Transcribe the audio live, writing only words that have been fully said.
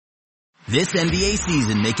This NBA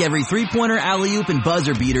season, make every three-pointer, alley-oop, and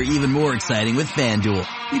buzzer beater even more exciting with FanDuel.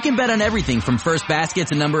 You can bet on everything from first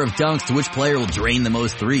baskets and number of dunks to which player will drain the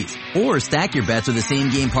most threes. Or stack your bets with a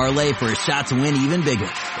same-game parlay for a shot to win even bigger.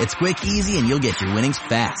 It's quick, easy, and you'll get your winnings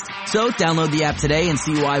fast. So download the app today and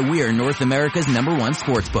see why we're North America's #1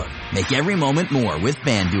 sportsbook. Make every moment more with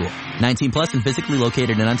FanDuel. 19 plus and physically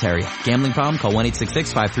located in Ontario. Gambling problem? Call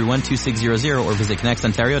 1-866-531-2600 or visit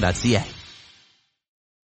connectsontario.ca.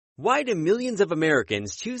 Why do millions of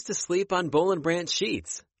Americans choose to sleep on Boll & Branch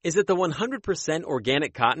sheets? Is it the 100%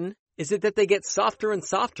 organic cotton? Is it that they get softer and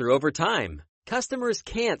softer over time? Customers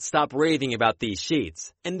can't stop raving about these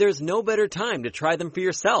sheets, and there's no better time to try them for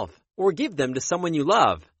yourself or give them to someone you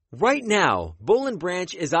love. Right now, Boll &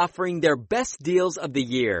 Branch is offering their best deals of the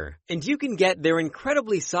year, and you can get their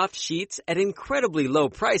incredibly soft sheets at incredibly low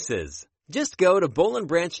prices. Just go to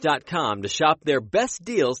bollandbranch.com to shop their best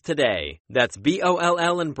deals today. That's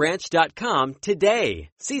BOLL and branch.com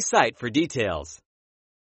today. See site for details.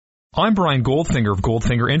 I'm Brian Goldfinger of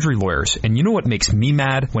Goldfinger Injury Lawyers, and you know what makes me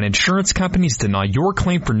mad? When insurance companies deny your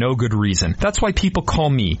claim for no good reason. That's why people call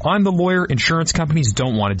me. I'm the lawyer insurance companies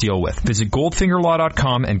don't want to deal with. Visit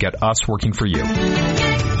goldfingerlaw.com and get us working for you. Get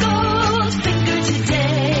Goldfinger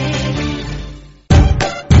today.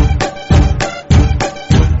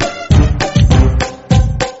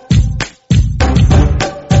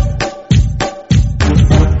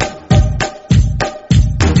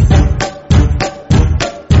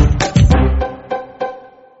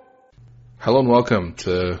 Hello and welcome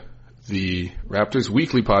to the Raptors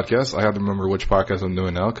Weekly Podcast. I have to remember which podcast I'm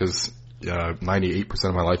doing now because 98%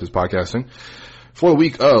 of my life is podcasting. For the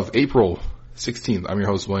week of April 16th, I'm your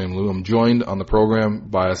host, William Liu. I'm joined on the program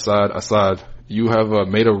by Assad. Assad, you have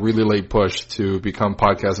made a really late push to become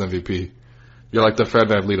podcast MVP. You're like the Fred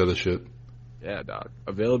VanVleet of the shit. Yeah, dog.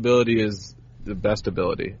 Availability is the best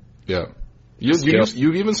ability. Yeah.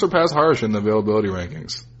 You even surpassed Harsh in the availability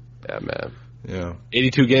rankings. Yeah, man. Yeah.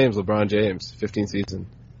 82 games, LeBron James, 15th season.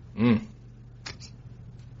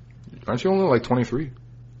 Aren't you only like 23?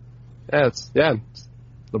 Yeah, it's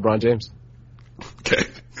LeBron James. Okay.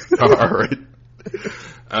 All right.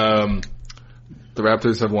 The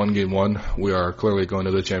Raptors have won game one. We are clearly going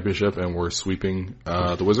to the championship, and we're sweeping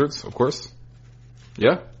the Wizards, of course.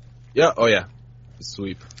 Yeah? Yeah. Oh, yeah.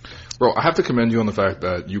 Sweep. Bro, I have to commend you on the fact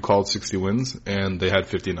that you called 60 wins, and they had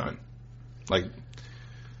 59. Like...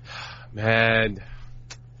 Man,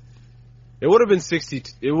 it would have been 60.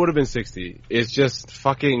 It would have been 60. It's just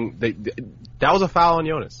fucking. That was a foul on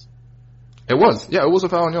Jonas. It was. Yeah, it was a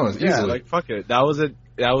foul on Jonas. Yeah, easily. like fuck it. That was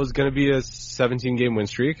going to be a 17-game win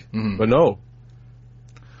streak. Mm-hmm. But no.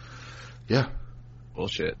 Yeah.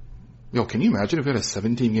 Bullshit. Yo, can you imagine if we had a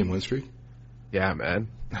 17-game win streak? Yeah, man.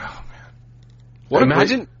 Oh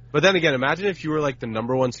man. But then again, imagine if you were like the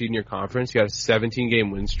 #1 seed in your conference, you had a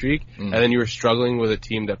 17-game win streak, and then you were struggling with a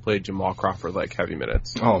team that played Jamal Crawford like heavy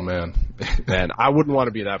minutes. Oh, man. Man, I wouldn't want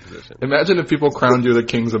to be in that position. Imagine if people crowned you the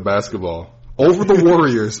kings of basketball. Over the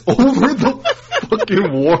Warriors. Over the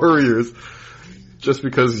fucking Warriors. Just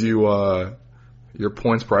because your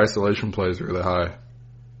points per isolation plays are really high.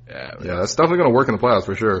 Yeah, man. Yeah, that's definitely going to work in the playoffs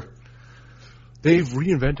for sure. They've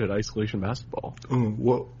reinvented isolation basketball.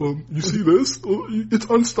 You see this? It's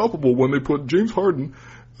unstoppable when they put James Harden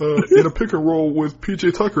in a pick and roll with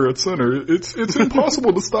PJ Tucker at center. It's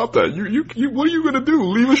impossible to stop that. You what are you gonna do?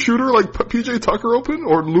 Leave a shooter like PJ Tucker open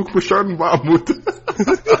or Luke Richard and Bob with?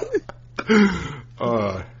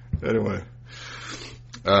 Anyway.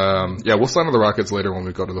 Yeah, we'll sign to the Rockets later when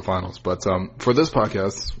we go to the finals. But for this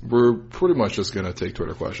podcast, we're pretty much just gonna take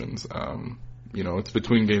Twitter questions. It's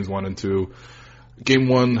between games 1 and 2. Game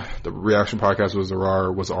 1, the reaction podcast with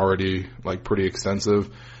Zarar was already like pretty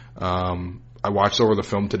extensive. I watched over the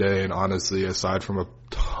film today, and honestly, aside from a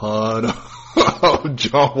ton of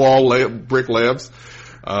John Wall brick layups,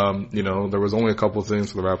 there was only a couple of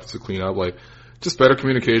things for the Raptors to clean up, like just better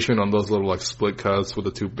communication on those little like split cuts with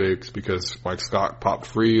the two bigs, because Mike Scott popped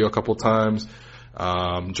free a couple times.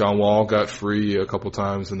 John Wall got free a couple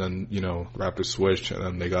times, and then, the Raptors switched, and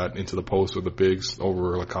then they got into the post with the bigs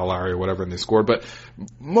over like Kyle Lowry or whatever, and they scored. But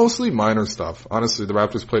mostly minor stuff. Honestly, the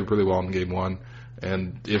Raptors played pretty well in game 1,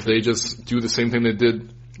 and if they just do the same thing they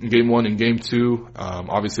did in game 1 and game 2,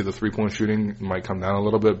 obviously the 3-point shooting might come down a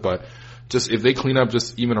little bit, but just if they clean up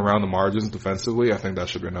just even around the margins defensively, I think that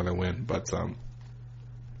should be another win. But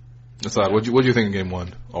Assad, what do you think in game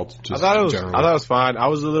 1? I thought it was fine. I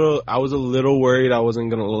was a little worried. I wasn't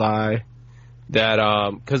gonna lie that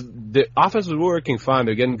because the offense was working fine.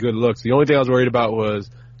 They're getting good looks. The only thing I was worried about was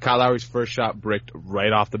Kyle Lowry's first shot bricked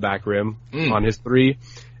right off the back rim on his 3,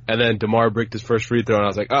 and then DeMar bricked his first free throw, and I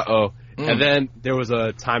was like, And then there was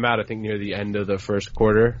a timeout, I think, near the end of the first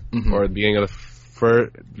quarter or the beginning of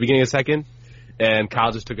the second. And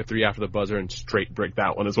Kyle just took a 3 after the buzzer and straight bricked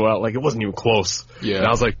that one as well. Like, it wasn't even close. Yeah. And I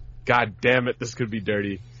was like, God damn it, this could be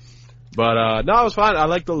dirty. But, no, it was fine. I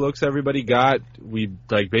like the looks everybody got. We,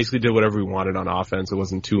 like, basically did whatever we wanted on offense. It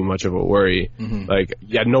wasn't too much of a worry. Like,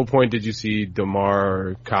 at no point did you see DeMar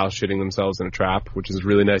or Kyle shitting themselves in a trap, which is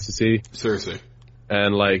really nice to see. Seriously.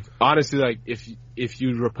 And, like, honestly, like, if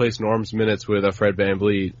you replace Norm's minutes with a Fred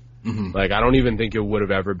VanVleet, like, I don't even think it would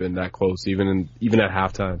have ever been that close, even at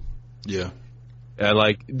halftime. Yeah. And,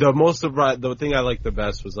 like, the thing I liked the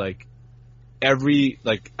best was, like,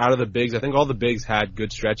 out of the bigs, I think all the bigs had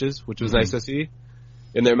good stretches, which was nice to see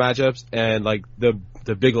in their matchups. And, like,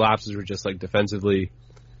 the big lapses were just, like, defensively,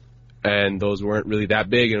 and those weren't really that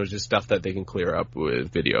big, and it was just stuff that they can clear up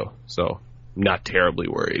with video. So, not terribly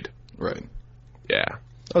worried. Right. Yeah.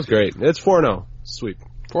 That was great. It's 4-0. Sweep.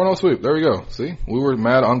 4-0 sweep. There we go. See? We were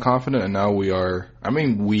mad unconfident, and now we are...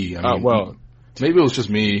 maybe it was just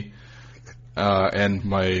me and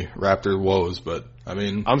my Raptor woes, but, I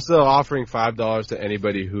mean... I'm still offering $5 to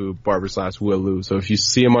anybody who Barber/Slash will lose. So if you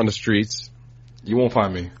see him on the streets... You won't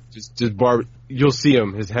find me. You'll see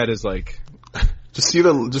him. His head is like... Just see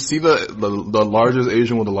the largest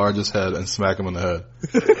Asian with the largest head and smack him in the head.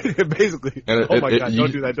 Basically. And God,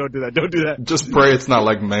 don't do that. Just pray it's not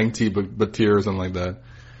like Mang T Batir or something like that.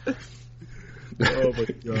 Oh my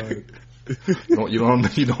God.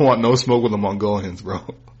 You don't want no smoke with the Mongolians, bro.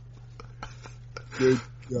 Good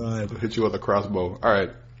God. I'll hit you with a crossbow. All right.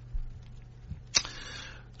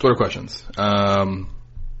 Twitter questions.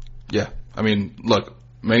 Yeah. I mean, look,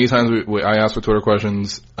 many times I ask for Twitter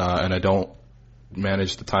questions, and I don't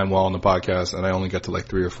manage the time well on the podcast, and I only get to like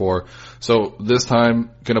 3 or 4. So this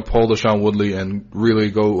time, gonna pull Deshaun Woodley and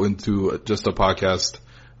really go into just a podcast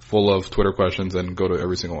full of Twitter questions and go to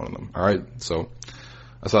every single one of them. All right. So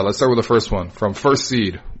let's start with the first one from First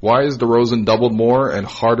Seed. Why is DeRozan doubled more and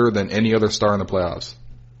harder than any other star in the playoffs?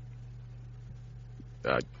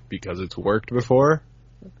 Because it's worked before.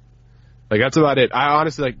 Like, that's about it. I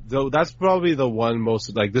honestly, that's probably the one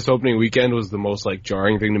most, like, this opening weekend was the most, like,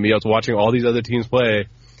 jarring thing to me. I was watching all these other teams play,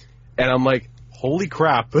 and I'm like, holy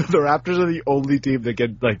crap, the Raptors are the only team that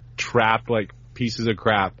get, like, trapped, like, pieces of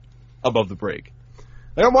crap above the break.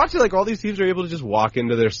 Like, I'm watching, like, all these teams are able to just walk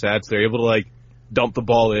into their sets. They're able to, like, dump the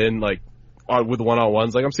ball in, like, with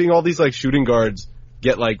one-on-ones. Like, I'm seeing all these, like, shooting guards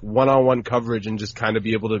get, like, one-on-one coverage and just kind of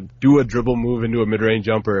be able to do a dribble move into a mid-range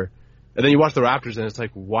jumper. And then you watch the Raptors, and it's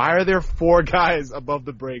like, why are there 4 guys above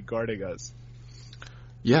the break guarding us?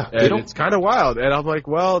 Yeah, and it's kind of wild. And I'm like,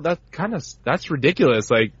 well, that's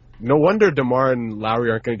ridiculous. Like, no wonder DeMar and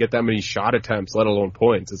Lowry aren't going to get that many shot attempts, let alone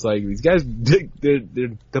points. It's like these guys,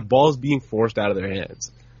 the ball's being forced out of their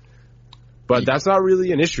hands. But that's not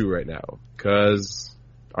really an issue right now because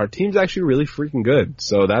our team's actually really freaking good.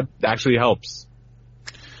 So that actually helps.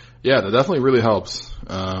 Yeah, that definitely really helps.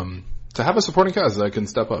 To have a supporting cast that can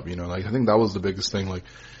step up, like I think that was the biggest thing. Like,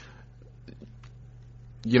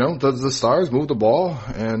 the Stars moved the ball,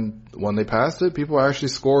 and when they passed it, people actually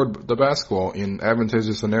scored the basketball in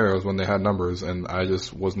advantageous scenarios when they had numbers, and I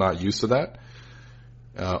just was not used to that.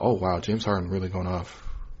 Oh wow, James Harden really going off.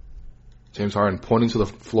 James Harden pointing to the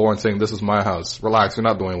floor and saying, "This is my house. Relax, you're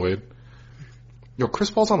not Dwayne Wade." Yo,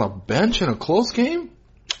 Chris Paul's on the bench in a close game?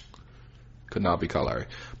 Could not be Kyle Lowry.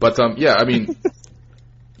 But yeah, I mean.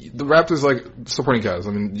 The Raptors, like, supporting cast.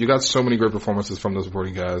 I mean, you got so many great performances from the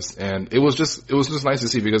supporting cast, and it was just nice to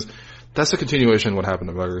see because that's a continuation of what happened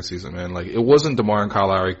in the regular season, man. Like, it wasn't DeMar and Kyle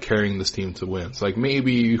Lowry carrying this team to wins. Like,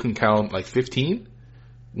 maybe you can count, like, 15,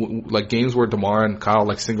 like, games where DeMar and Kyle,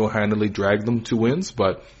 like, single-handedly dragged them to wins,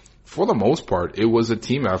 but for the most part, it was a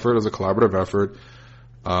team effort, it was a collaborative effort,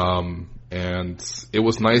 and it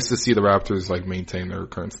was nice to see the Raptors, like, maintain their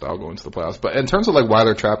current style going to the playoffs. But in terms of, like, why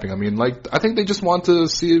they're trapping, I mean, like, I think they just want to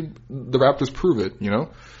see the Raptors prove it, And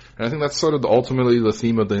I think that's sort of ultimately the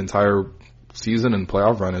theme of the entire season and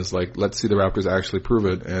playoff run is, like, let's see the Raptors actually prove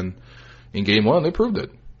it. And in Game 1, they proved it.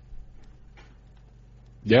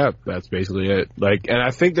 Yeah, that's basically it. Like, and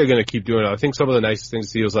I think they're going to keep doing it. I think some of the nicest things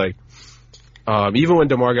to see was, like, even when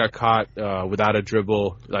DeMar got caught without a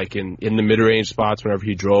dribble, like in the mid-range spots whenever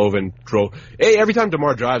he drove. Hey, every time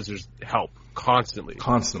DeMar drives, there's help constantly.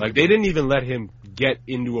 Like, they didn't even let him get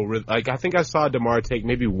into a rhythm. Like, I think I saw DeMar take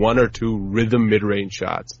maybe 1 or 2 rhythm mid-range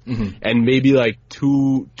shots. Mm-hmm. And maybe, like,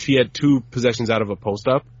 he had 2 possessions out of a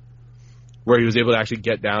post-up where he was able to actually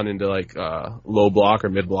get down into, like, low block or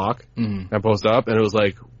mid-block and post up. And it was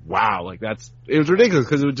like, wow, like, it was ridiculous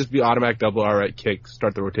because it would just be automatic double, all right, kick,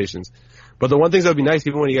 start the rotations. But the one thing that would be nice,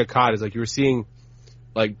 even when he got caught, is like you were seeing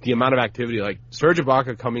like the amount of activity, like Serge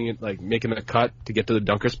Ibaka coming in, like making a cut to get to the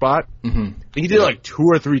dunker spot. Mm-hmm. He did it like 2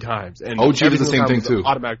 or 3 times, and OG did the same thing was too. an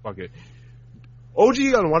automatic bucket. OG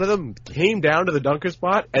on one of them came down to the dunker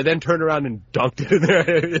spot and then turned around and dunked it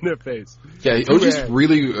in their face. Yeah, he's a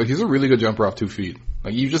really good jumper off 2 feet.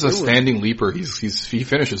 Like he's just a standing leaper. He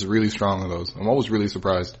finishes really strong on those. I'm always really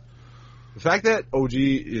surprised. The fact that OG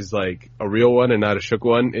is like a real one and not a shook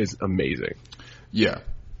one is amazing. Yeah,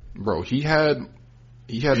 bro, he had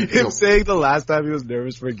Him saying the last time he was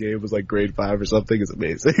nervous for a game was like grade 5 or something is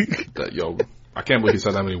amazing. I can't believe he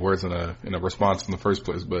said that many words in a response in the first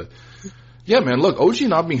place, but. Yeah, man, look, OG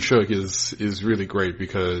not being shook is really great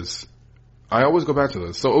because I always go back to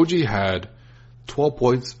this. So OG had 12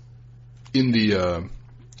 points in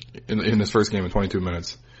in his first game in 22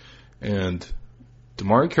 minutes. And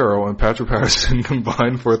DeMarre Carroll and Patrick Patterson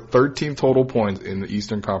combined for 13 total points in the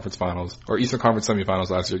Eastern Conference Finals, or Eastern Conference semifinals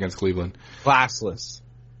last year against Cleveland. Classless.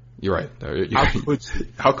 You're right.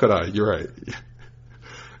 How could I? You're right.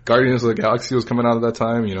 Guardians of the Galaxy was coming out at that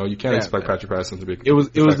time. You know, you can't expect Patrick Patterson to be. It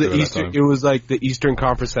was like the Eastern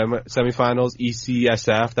Conference semifinals,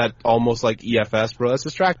 ECSF. That almost like EFS, bro. That's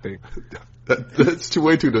distracting. That's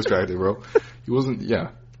way too distracting, bro. He wasn't. Yeah,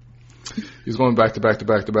 he was going back to back to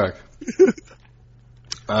back to back.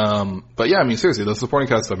 But yeah, I mean, seriously, the supporting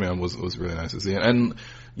cast stuff, man, was really nice to see. And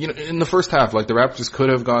you know, in the first half, like the Raptors could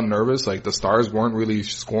have gone nervous. Like the Stars weren't really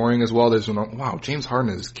scoring as well. Wow, James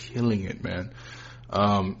Harden is killing it, man.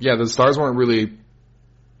 Yeah, the Stars weren't really,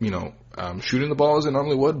 shooting the ball as they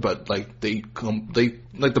normally would, but like the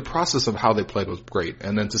process of how they played was great.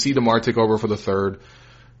 And then to see DeMar take over for the third,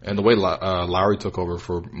 and the way Lowry took over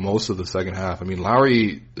for most of the second half. I mean,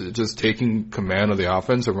 Lowry just taking command of the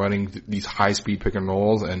offense and running these high speed pick and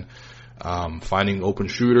rolls and finding open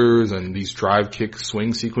shooters and these drive kick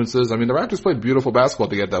swing sequences. I mean, the Raptors played beautiful basketball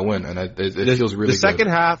to get that win, and it feels really good. The second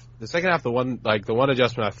half, the one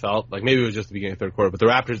adjustment I felt, like maybe it was just the beginning of the third quarter, but the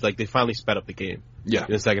Raptors, like, they finally sped up the game. Yeah.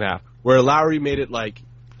 In the second half. Where Lowry made it like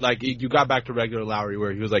you got back to regular Lowry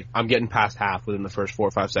where he was like, I'm getting past half within the first 4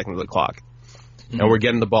 or 5 seconds of the clock. Mm-hmm. And we're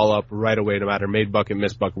getting the ball up right away, no matter made bucket,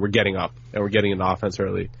 missed bucket, we're getting up, and we're getting into offense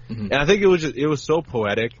early. Mm-hmm. And I think it was so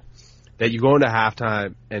poetic that you go into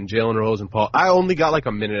halftime and Jalen Rose and Paul, I only got like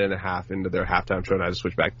a minute and a half into their halftime show and I just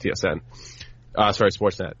switched back to TSN.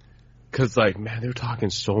 Sportsnet. Cause like, man, they were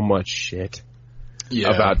talking so much shit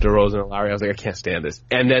about DeRozan and Lowry. I was like, I can't stand this.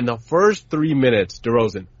 And then the first 3 minutes,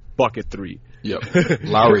 DeRozan, bucket 3. Yep.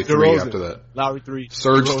 Lowry 3 after that. Lowry 3.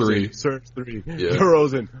 Surge DeRozan, 3. Surge 3. Yeah.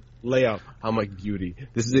 DeRozan, layup. I'm like, beauty.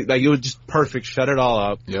 This is like, it was just perfect. Shut it all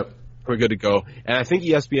up. Yep. We're good to go. And I think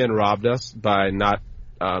ESPN robbed us by not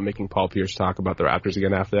making Paul Pierce talk about the Raptors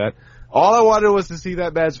again after that. All I wanted was to see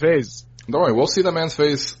that man's face. Don't worry, we'll see that man's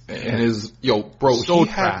face and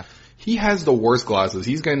he has the worst glasses.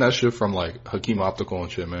 He's getting that shit from like Hakeem Optical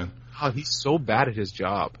and shit, man. Oh, he's so bad at his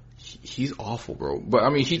job. He's awful, bro. But I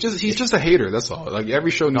mean, he's just a hater, that's all. Like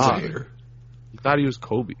every show needs a hater. He thought he was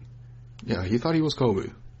Kobe. Yeah, he thought he was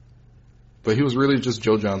Kobe. But he was really just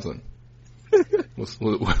Joe Johnson.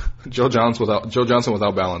 Joe Johnson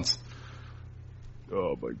without balance.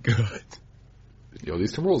 Oh my god. Yo,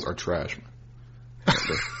 these Timberwolves are trash, man.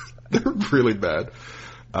 They're really bad.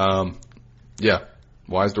 Yeah.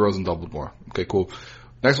 Why is DeRozan doubled more? Okay, cool.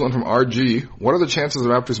 Next one from RG. What are the chances the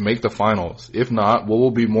Raptors make the finals? If not, what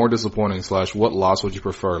will be more disappointing / what loss would you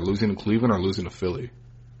prefer? Losing to Cleveland or losing to Philly?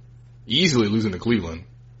 Easily losing to Cleveland.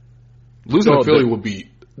 Losing to Philly would be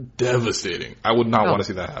devastating. I would not want to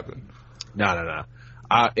see that happen. No.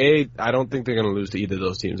 I don't think they're going to lose to either of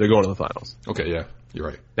those teams. They're going to the finals. Okay, yeah. You're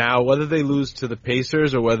right. Now, whether they lose to the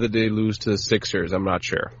Pacers or whether they lose to the Sixers, I'm not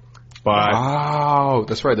sure. But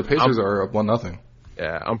that's right. The Pacers are up 1-0.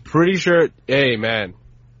 Yeah, I'm pretty sure. Hey, man.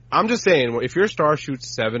 I'm just saying, if your star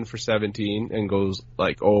shoots 7 for 17 and goes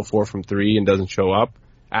like 0-4 from 3 and doesn't show up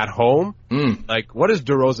at home, like, what is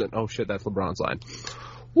DeRozan? Oh, shit, that's LeBron's line.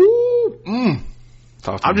 Woo!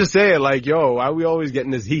 I'm just saying, like, yo, why are we always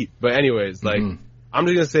getting this heat? But anyways, like, I'm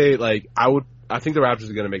just going to say, like, I think the Raptors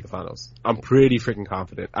are going to make the finals. I'm pretty freaking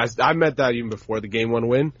confident. I meant that even before the Game 1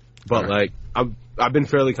 win, but like I've been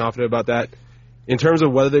fairly confident about that. In terms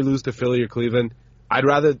of whether they lose to Philly or Cleveland, I'd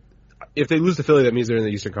rather, if they lose to Philly, that means they're in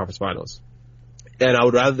the Eastern Conference Finals. And I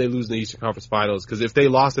would rather they lose in the Eastern Conference Finals, because if they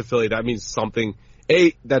lost to Philly, that means something.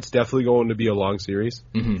 That's definitely going to be a long series.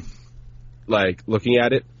 Mm-hmm. Like, looking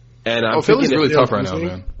at it. And Philly's really tough right now,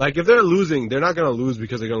 man. Like, if they're losing, they're not going to lose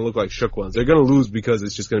because they're going to look like shook ones. They're going to lose because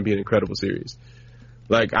it's just going to be an incredible series.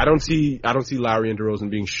 Like, I don't see Lowry and DeRozan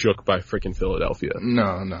being shook by freaking Philadelphia.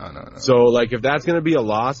 No. So, like, if that's going to be a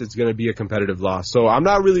loss, it's going to be a competitive loss. So I'm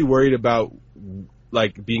not really worried about,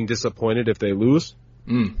 like, being disappointed if they lose.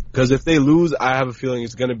 Because if they lose, I have a feeling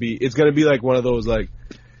it's gonna be like one of those like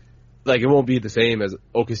it won't be the same as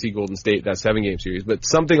OKC Golden State, that 7-game series, but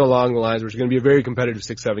something along the lines where it's gonna be a very competitive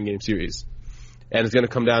 6-7 game series. And it's going to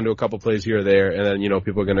come down to a couple plays here or there, and then,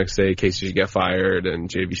 people are going to say Casey should get fired, and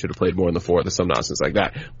JV should have played more in the fourth, or some nonsense like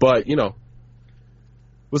that. But, we'll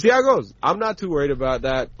see how it goes. I'm not too worried about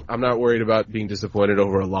that. I'm not worried about being disappointed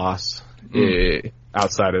over a loss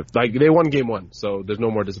outside of, they won game 1, so there's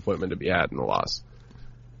no more disappointment to be had in the loss.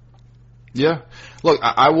 Yeah. Look,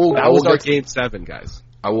 I will. That was our game 7, guys.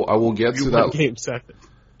 I will get to that. Game 7.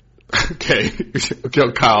 Okay.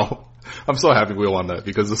 Kyle. I'm so happy we won that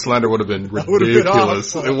because the slander would have been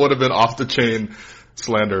ridiculous. It would have been off the chain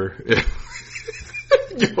slander.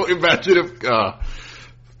 Imagine if.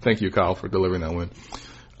 Thank you, Kyle, for delivering that win.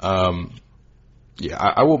 I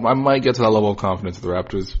might get to that level of confidence if the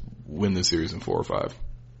Raptors win this series in 4 or 5,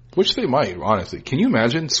 which they might. Honestly, can you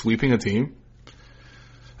imagine sweeping a team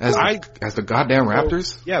as the goddamn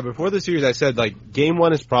Raptors? Yeah, before the series, I said game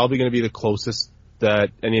 1 is probably going to be the closest that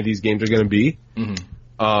any of these games are going to be. Mm-hmm.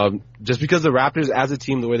 Just because the Raptors, as a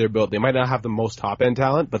team, the way they're built, they might not have the most top-end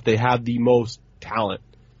talent, but they have the most talent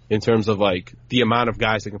in terms of, the amount of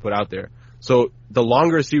guys they can put out there. So the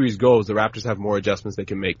longer a series goes, the Raptors have more adjustments they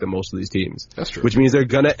can make than most of these teams. That's true. Which means they're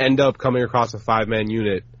going to end up coming across a 5-man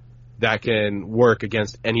unit that can work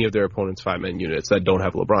against any of their opponent's 5-man units that don't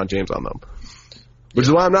have LeBron James on them. Which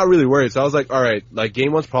is why I'm not really worried. So I was like, all right,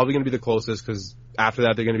 game 1's probably going to be the closest because after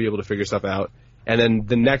that they're going to be able to figure stuff out. And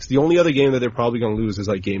then the only other game that they're probably going to lose is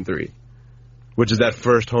game 3, which is that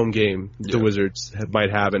first home game the Wizards might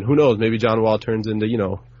have. And who knows, maybe John Wall turns into,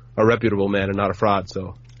 a reputable man and not a fraud.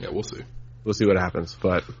 So yeah, we'll see. We'll see what happens.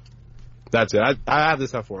 But that's it. I have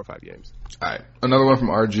this at 4 or 5 games. All right. Another one from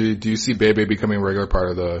RG. Do you see Bebe becoming a regular part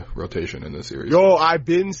of the rotation in this series? Yo, I've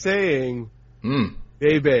been saying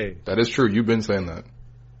Bebe. That is true. You've been saying that.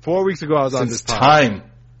 4 weeks ago I was on this time.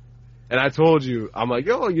 And I told you, I'm like,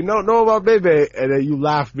 yo, you don't know about Bebe, and then you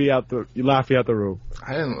laughed me out the room.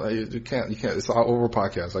 I didn't. You can't. It's all over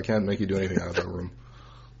podcast. I can't make you do anything out of that room.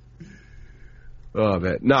 Oh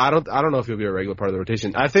man, no, I don't know if he'll be a regular part of the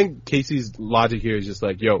rotation. I think Casey's logic here is just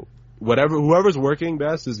whoever's working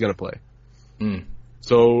best is gonna play.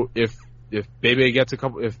 So if Bebe gets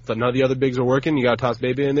if none of the other bigs are working, you gotta toss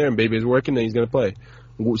Bebe in there, and Bebe is working, then he's gonna play.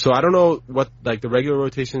 So I don't know what the regular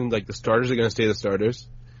rotation, the starters are gonna stay the starters.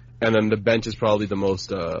 And then the bench is probably the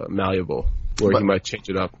most malleable, where he might change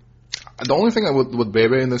it up. The only thing with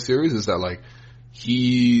Bebe in this series is that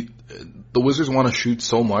the Wizards want to shoot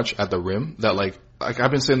so much at the rim that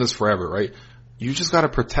I've been saying this forever, right? You just got to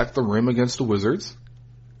protect the rim against the Wizards,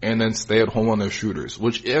 and then stay at home on their shooters,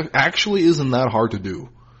 which actually isn't that hard to do,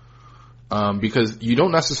 because you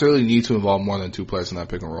don't necessarily need to involve more than 2 players in that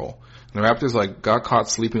pick and roll. And the Raptors got caught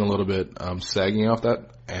sleeping a little bit, sagging off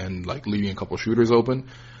that and leaving a couple shooters open.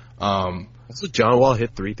 Also, John Wall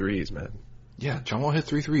hit 3 threes, man. Yeah, John Wall hit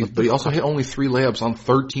 3 threes, but he also hit only 3 layups on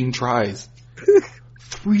 13 tries.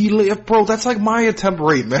 3 layups, bro. That's my attempt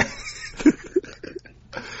rate, man.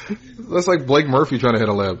 That's like Blake Murphy trying to hit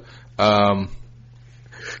a layup.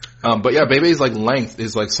 But yeah, Bebe's length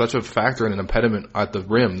is such a factor and an impediment at the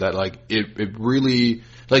rim that it really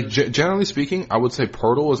generally speaking, I would say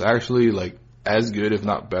Poeltl is actually as good, if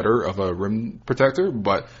not better, of a rim protector,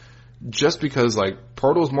 but just because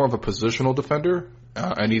Poeltl is more of a positional defender,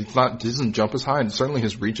 and he doesn't jump as high, and certainly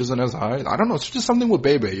his reach isn't as high. I don't know, it's just something with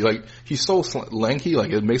Bebe. He's so lanky,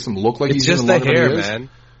 it makes him look like he's just the hair, man.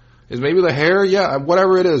 It's maybe the hair, yeah,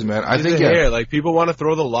 whatever it is, man. I think the hair. People want to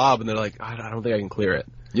throw the lob, and they're like, I don't think I can clear it.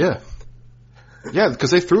 Yeah, because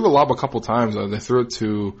they threw the lob a couple times. They threw it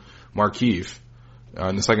to Markieff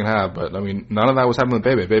in the second half, but none of that was happening with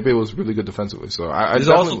Bebe. Bebe was really good defensively, so I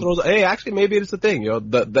also throws. Hey, actually, maybe it's the thing,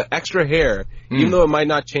 the extra hair, even though it might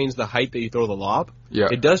not change the height that you throw the lob,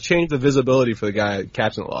 it does change the visibility for the guy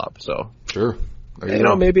catching the lob. So sure,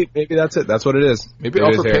 maybe that's it. That's what it is. Maybe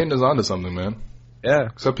Elfrid Payton is onto something, man. Yeah,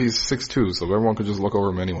 except he's 6'2", so everyone could just look over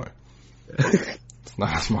him anyway. It's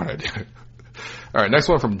not a smart idea. All right, next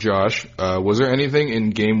one from Josh. Was there anything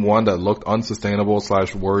in game 1 that looked unsustainable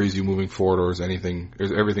 / worries you moving forward, or is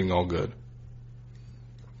everything all good?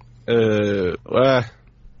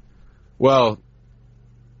 Well,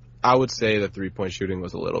 I would say the 3-point shooting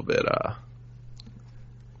was a little bit,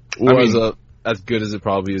 as good as it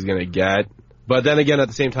probably is going to get. But then again, at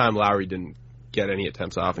the same time, Lowry didn't get any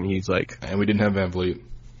attempts off, and he's and we didn't have Van Vliet.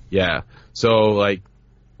 Yeah. So,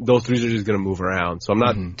 those threes are just going to move around. So I'm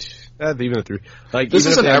not, even a 3. This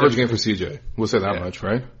is an average game for CJ. We'll say that much,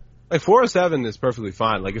 right? 4 or 7 is perfectly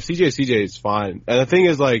fine. If CJ is fine. And the thing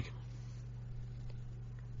is,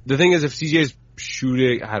 if CJ's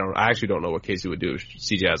shooting, I actually don't know what Casey would do if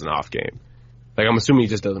CJ has an off game. Like, I'm assuming he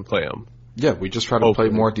just doesn't play him. Yeah, we just try to play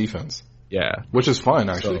more defense. Yeah. Which is fine,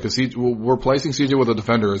 actually, because replacing CJ with a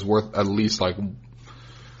defender is worth at least, like,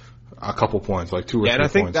 a couple points, like 2 or 3 points. Yeah, and I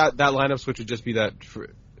think that lineup switch would just be that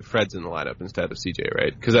Fred's in the lineup instead of CJ,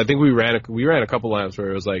 right? Because I think we ran a couple lineups where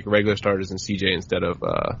it was, like, regular starters and CJ instead of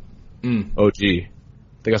OG.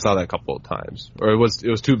 I think I saw that a couple of times. Or it was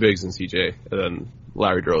 2 bigs and CJ, and then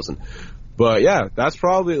Larry DeRozan. But, yeah, that's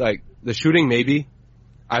probably, like, the shooting, maybe.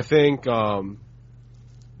 I think the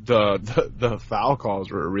foul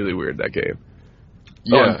calls were really weird that game.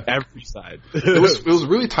 Yeah. On every side. It was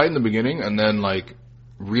really tight in the beginning, and then, like,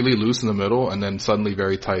 really loose in the middle, and then suddenly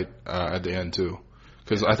very tight at the end, too.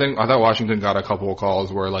 Because I thought Washington got a couple of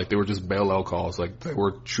calls where, like, they were just bailout calls. Like, they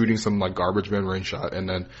were shooting some, like, garbage mid-range shot, and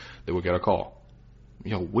then they would get a call.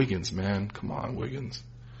 Wiggins, man. Come on, Wiggins.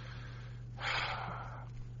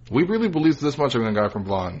 We really believed this much in a guy from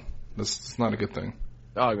Vaughn. That's not a good thing.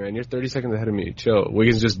 Oh, man, you're 30 seconds ahead of me. Chill.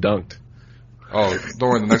 Wiggins just dunked. Oh, don't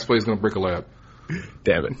worry. The next play is going to break a layup.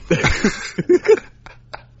 Damn it.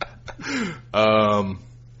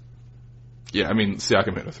 Yeah, I mean,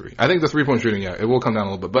 Siakam hit a 3. I think the 3-point shooting, yeah, it will come down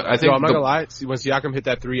a little bit. But I think I'm not going to lie. When Siakam hit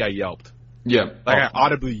that 3, I yelped. Yeah. I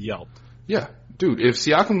audibly yelped. Yeah. Dude, if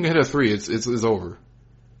Siakam hit a 3, it's over.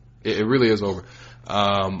 It really is over.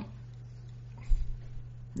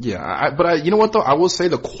 Yeah, but you know what though? I will say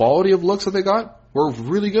the quality of looks that they got were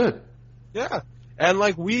really good. Yeah. And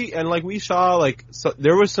we saw,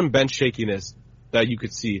 there was some bench shakiness that you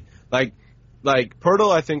could see. Like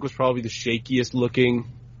Pirtle, I think, was probably the shakiest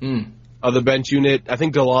looking of the bench unit. I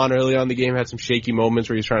think DeLon early on in the game had some shaky moments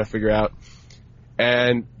where he was trying to figure out.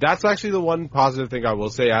 And that's actually the one positive thing I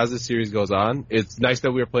will say as the series goes on. It's nice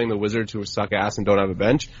that we are playing the Wizards who suck ass and don't have a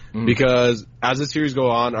bench, because as the series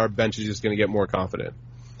go on, our bench is just going to get more confident.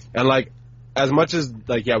 And as much as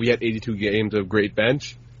we had 82 games of great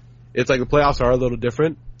bench, it's like the playoffs are a little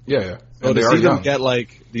different. Yeah. So to see them get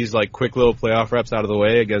these quick little playoff reps out of the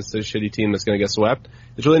way against this shitty team that's going to get swept,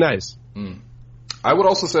 it's really nice. I would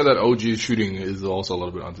also say that OG's shooting is also a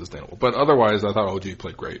little bit unsustainable, but otherwise I thought OG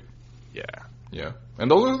played great. Yeah. And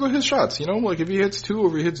those are his shots, if he hits 2 or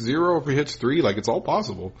if he hits 0 or if he hits 3, it's all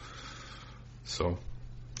possible. So,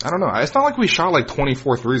 I don't know. It's not like we shot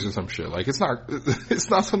 24 threes or some shit. It's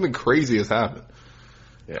not something crazy has happened.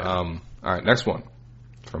 Yeah. Alright, next one.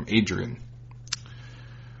 From Adrian.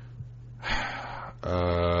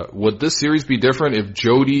 Would this series be different if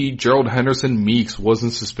Jody, Gerald Henderson, Meeks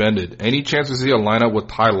wasn't suspended? Any chance we see a lineup with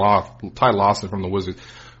Ty Lawson from the Wizards?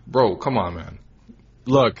 Bro, come on, man.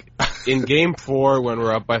 Look, in Game 4, when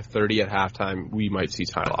we're up by 30 at halftime, we might see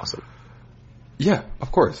Ty Lawson. Yeah,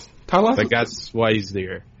 of course. Ty Lawson. That's why he's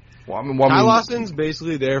there. Ty Lawson's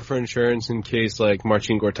basically there for insurance in case,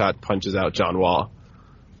 Marcin Gortat punches out John Wall.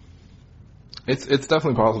 It's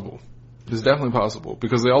definitely possible. It's definitely possible,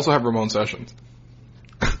 because they also have Ramon Sessions.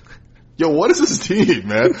 Yo, what is this team,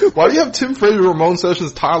 man? Why do you have Tim Frazier, Ramon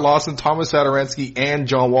Sessions, Ty Lawson, Thomas Satoransky, and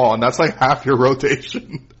John Wall, and that's half your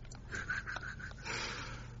rotation?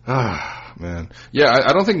 Man. Yeah,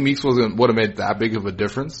 I don't think Meeks would have made that big of a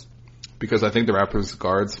difference, because I think the Raptors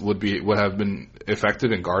guards would have been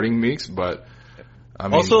effective in guarding Meeks, but I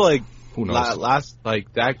mean, also who knows?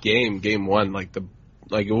 That game 1,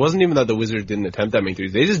 it wasn't even that the Wizards didn't attempt that many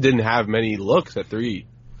threes. They just didn't have many looks at 3.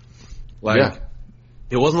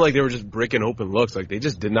 It wasn't like they were just bricking open looks. They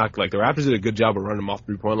just did not, the Raptors did a good job of running them off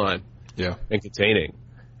 3-point line. Yeah. And containing.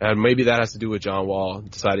 And maybe that has to do with John Wall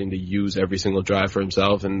deciding to use every single drive for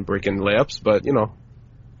himself and breaking layups, but,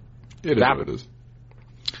 It is what it is.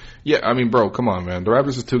 Yeah, I mean, bro, come on, man. The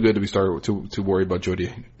Raptors is too good to be started to worry about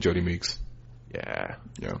Jody Meeks. Yeah.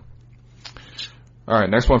 Yeah. Alright,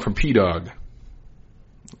 next one from P-Dog.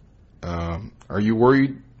 Are you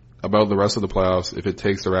worried about the rest of the playoffs if it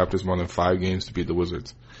takes the Raptors more than 5 games to beat the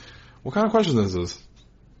Wizards? What kind of question is this?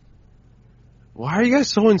 Why are you guys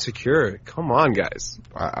so insecure? Come on, guys.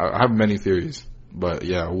 I have many theories, but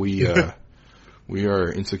yeah, we are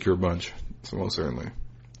an insecure bunch, so most certainly.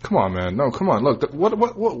 Come on, man. No, come on. Look,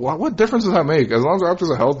 what difference does that make? As long as the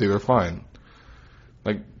Raptors are healthy, they're fine.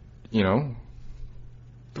 The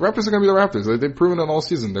Raptors are going to be the Raptors. They've proven it all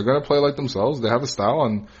season. They're going to play like themselves. They have a style,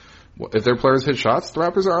 and if their players hit shots, the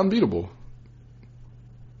Raptors are unbeatable.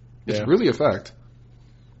 It's really a fact.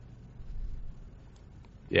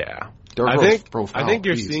 Yeah. I think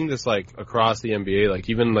you're seeing this across the NBA,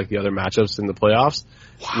 even the other matchups in the playoffs,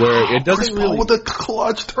 where it doesn't really with a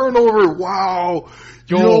clutch turnover. Wow,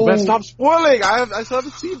 yo, man, stop spoiling. I still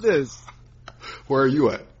haven't seen this. Where are you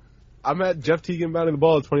at? I'm at Jeff Teague batting the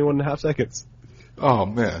ball at 21.5 seconds. Oh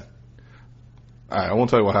man. I won't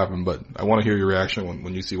tell you what happened, but I want to hear your reaction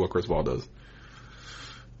when you see what Chris Paul does.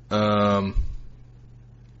 But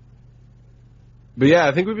yeah,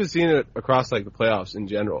 I think we've been seeing it across like the playoffs in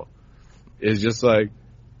general. It's just like,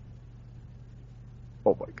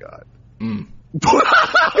 oh my god.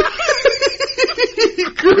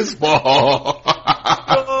 Chris Paul.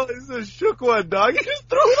 Oh, it's a shook one, dog. You just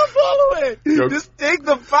threw the ball away. Just take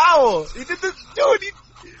the foul. You did this, dude.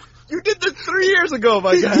 You did this 3 years ago,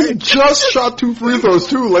 my guy. He just shot 2 free throws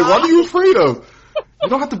too. Like, what are you afraid of? You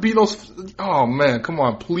don't have to beat those. Oh man, come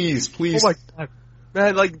on, please. Oh my god,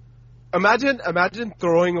 man! Like, imagine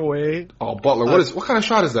throwing away. Oh, Butler, what kind of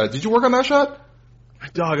shot is that? Did you work on that shot?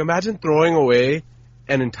 Dog, imagine throwing away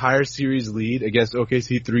an entire series lead against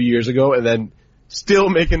OKC 3 years ago and then still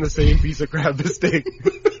making the same piece of crap mistake.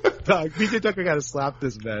 Dog, PJ Tucker gotta slap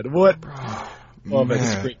this man. What? Oh man,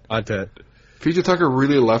 this is great content. PJ Tucker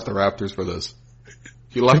really left the Raptors for this.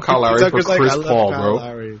 He left Kyle Lowry for Chris Paul,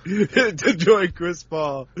 bro. To join Chris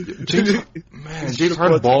Paul. James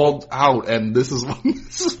Harden balled out, and this is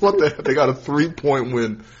what they got a 3-point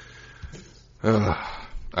win. All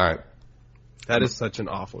right. That is such an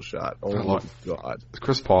awful shot. Oh my god.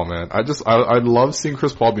 Chris Paul, man. I love seeing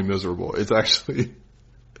Chris Paul be miserable. It's actually,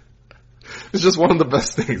 it's just one of the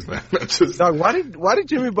best things, man. Dog, why did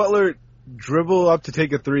Jimmy Butler dribble up to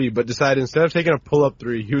take a three, but decided instead of taking a pull-up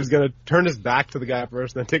three, he was going to turn his back to the guy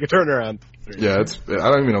first and then take a turnaround three? Yeah, I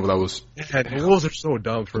don't even know what that was. Yeah, the Wolves are so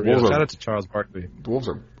dumb for real. Shout out to Charles Barkley. The Wolves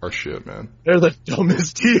are shit, man. They're the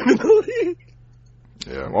dumbest team in the league.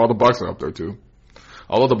 Yeah, well, the Bucks are up there too.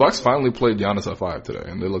 Although the Bucks finally played Giannis at 5 today,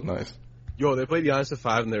 and they look nice. Yo, they played Giannis at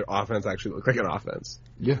 5, and their offense actually looked like an offense.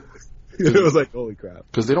 Yeah. It was like, holy crap.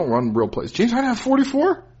 Because they don't run real plays. James Harden had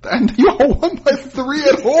 44? And you all won by 3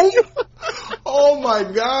 at home? Oh my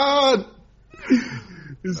god.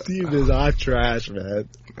 This team is hot trash, man.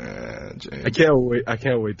 Man, James. I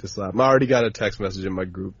can't wait to slap. I already got a text message in my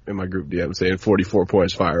group DM saying 44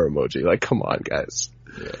 points fire emoji. Like, come on, guys.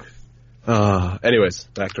 Yeah. Anyways,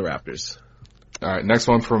 back to Raptors. Alright, next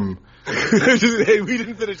one from... Hey, we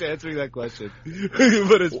didn't finish answering that question.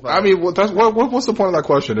 But it's fine. I mean, what's the point of that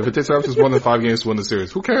question? If it takes Raptors more than 5 games to win the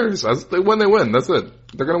series, who cares? They win. That's it.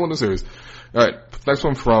 They're gonna win the series. Alright, next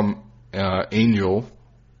one from Angel.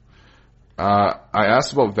 I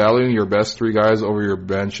asked about valuing your best 3 guys over your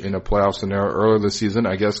bench in a playoff scenario earlier this season.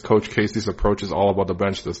 I guess Coach Casey's approach is all about the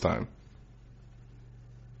bench this time.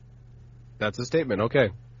 That's a statement, okay.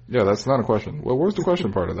 Yeah, that's not a question. Well, where's the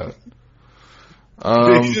question part of that?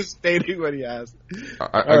 He's just stating what he asked.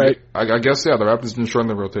 I guess, yeah, the Raptors didn't shorten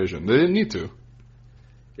the rotation. They didn't need to.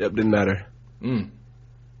 Yep, didn't matter.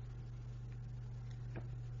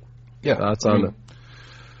 Yeah. Thoughts on it.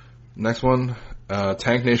 Next one,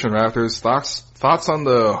 Tank Nation Raptors. Thoughts on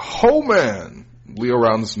the man Leo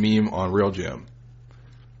Rounds meme on Real Jam?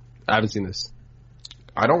 I haven't seen this.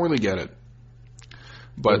 I don't really get it.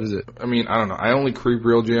 But, what is it? I mean, I don't know. I only creep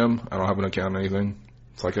Real Jam. I don't have an account or anything.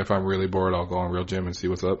 It's like if I'm really bored, I'll go on Real Jam and see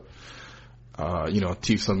what's up.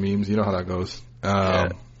 Teach some memes. You know how that goes. Yeah.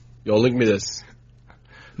 Yo, link me this.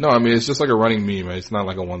 No, I mean, it's just like a running meme. It's not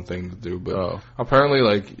like a one thing to do. But apparently,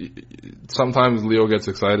 like, sometimes Leo gets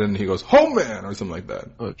excited and he goes, "Home man," or something like that.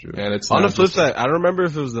 Oh, true. And it's on the flip side, I don't remember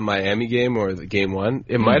if it was the Miami game or the game 1.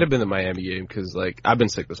 It might have been the Miami game because, like, I've been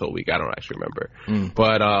sick this whole week. I don't actually remember.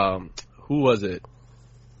 But who was it?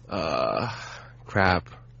 Crap.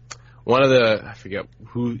 One of I forget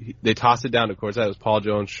who, they tossed it down to courtside. It was Paul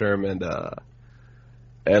Jones, Sherm,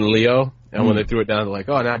 and Leo. And when they threw it down, they're like,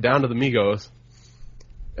 oh, now down to the Migos.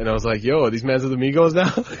 And I was like, yo, are these men are the Migos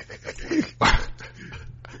now?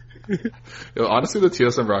 Yo, honestly, the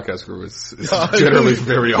TSM broadcast crew is generally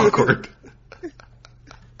very awkward.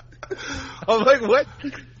 I'm like, what?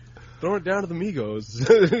 Throw it down to the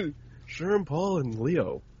Migos. Sherm, Paul, and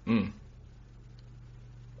Leo.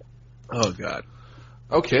 Oh, God.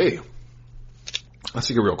 Okay. Let's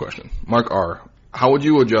take a real question. Mark R. How would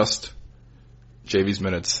you adjust JV's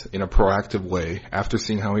minutes in a proactive way after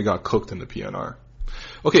seeing how he got cooked in the PNR?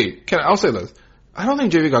 Okay, I'll say this. I don't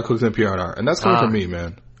think JV got cooked in the PNR, and that's coming from me,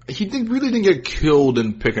 man. He really didn't get killed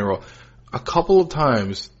in pick and roll. A couple of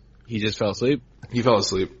times. He just fell asleep? He fell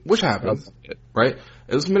asleep, which happens, right?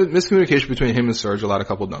 It was miscommunication between him and Serge, allowed a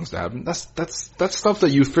couple of dunks to happen. That's stuff that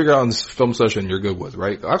you figure out in this film session you're good with,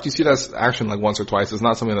 right? After you see that action like once or twice, it's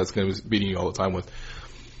not something that's going to be beating you all the time with.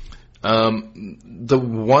 The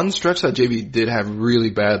one stretch that JV did have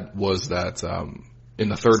really bad was that, in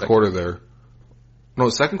the third quarter there. No,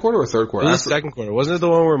 second quarter or third quarter? It was the second quarter. Wasn't it the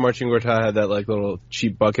one where Marcin Gortat had that like little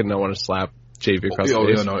cheap bucket and I want to slap JV across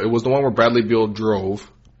the face? No. It was the one where Bradley Beal drove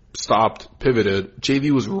stopped, pivoted.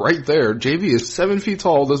 JV was right there. JV is 7 feet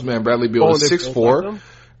tall. This man, Bradley Beal, is 6'4".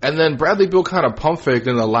 And then Bradley Beal kind of pump faked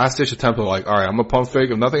in the last ditch attempt of like, all right, I'm gonna pump fake.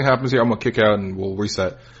 If nothing happens here, I'm gonna kick out and we'll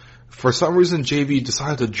reset. For some reason, JV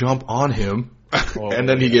decided to jump on him, and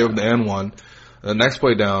then he gave him the N1. The next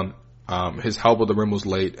play down, his help with the rim was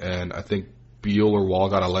late, and I think Beal or Wall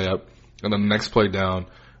got a layup. And then the next play down,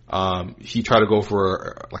 he tried to go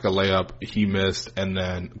for like a layup, he missed, and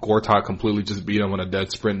then Gortat completely just beat him on a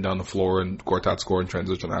dead sprint down the floor, and Gortat scored in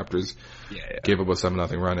transition afterwards. Gave up a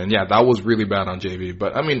 7-0 run. And yeah, that was really bad on JV.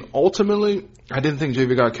 But I mean, ultimately, I didn't think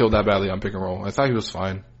JV got killed that badly on pick and roll. I thought he was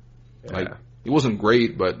fine. Yeah. Like, he wasn't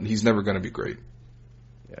great, but he's never going to be great.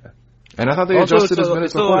 Yeah. And I thought they adjusted his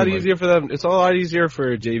minutes. It's a lot easier for them. It's a lot easier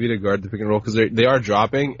for JV to guard the pick and roll because they are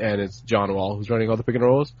dropping, and it's John Wall who's running all the pick and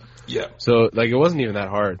rolls. Yeah. So like it wasn't even that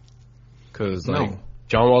hard because like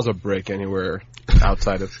John Wall's a brick anywhere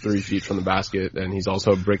outside of 3 feet from the basket, and he's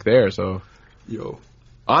also a brick there. So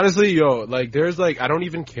honestly, like there's like I don't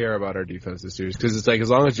even care about our defense this series because it's like as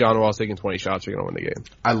long as John Wall's taking 20 shots, you're gonna win the game.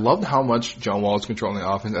 I loved how much John Wall is controlling the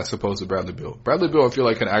offense as opposed to Bradley Beal. Bradley Beal, I feel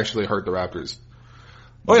like, can actually hurt the Raptors.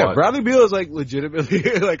 Oh yeah, Bradley Beal is like legitimately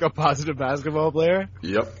like a positive basketball player.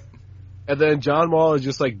 Yep. And then John Wall is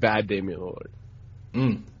just like bad Damian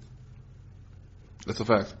Lillard. That's a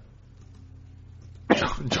fact.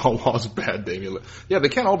 John Wall's bad Damian Lillard. Yeah, they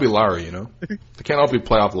can't all be Larry, you know? They can't all be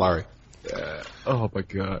playoff Larry. Yeah. Oh my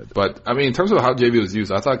god. But I mean, in terms of how JV was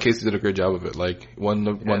used, I thought Casey did a great job of it. Like when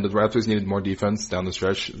the Raptors needed more defense down the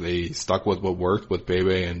stretch, they stuck with what worked with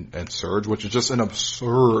Bebe and Serge, which is just an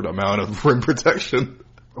absurd amount of rim protection.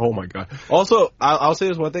 Oh my god. Also, I'll say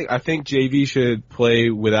this one thing. I think JV should play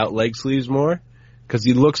without leg sleeves more because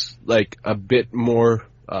he looks like a bit more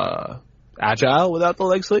agile without the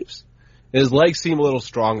leg sleeves. His legs seem a little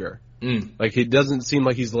stronger. Like it doesn't seem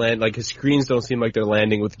like he's like his screens don't seem like they're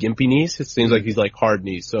landing with gimpy knees. It seems like he's like hard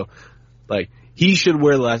knees. So like he should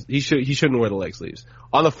wear less. He shouldn't wear the leg sleeves.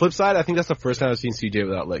 On the flip side, I think that's the first time I've seen CJ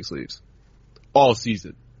without leg sleeves all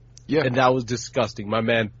season. Yeah, and that was disgusting. My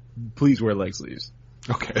man, please wear leg sleeves.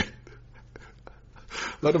 Okay.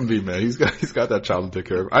 Let him be, man. He's got that child to take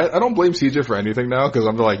care of. I don't blame CJ for anything now because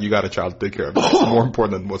I'm like, you got a child to take care of. It's more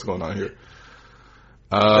important than what's going on here.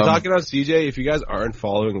 Talking about CJ, if you guys aren't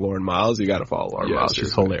following Lauren Miles, you gotta follow Lauren Miles.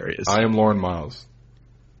 She's hilarious. I am Lauren Miles.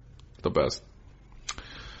 The best.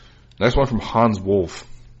 Next one from Hans Wolf.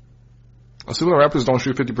 Assuming the Raptors don't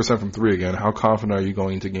shoot 50% from 3 again, how confident are you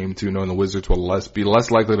going into Game 2 knowing the Wizards will be less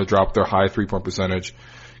likely to drop their high 3-point percentage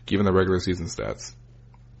given the regular season stats?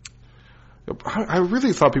 I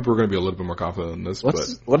really thought people were going to be a little bit more confident in this. What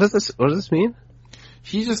does this mean?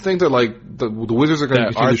 He just thinks that like the Wizards are going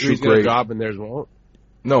to continue to shoot great. Drop and theirs won't.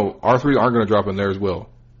 No, R3 aren't going to drop and theirs will.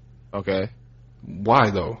 Okay. Why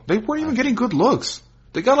though? They weren't even getting good looks.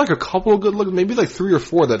 They got like a couple of good looks, maybe like 3 or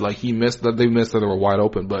 4 that like they missed that they were wide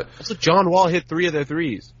open. But also, John Wall hit 3 of their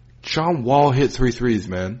threes. John Wall hit 3 threes,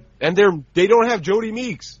 man. And they don't have Jody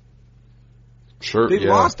Meeks. Sure, they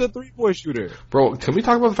lost a 3-point shooter. Bro, can we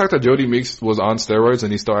talk about the fact that Jody Meeks was on steroids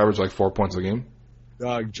and he still averaged like 4 points a game?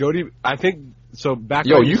 Jody, I think. So back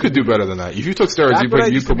you could do better than that. If you took steroids,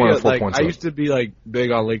 you'd put more than 4 points. I used to be like big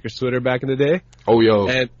on Lakers Twitter back in the day. Oh,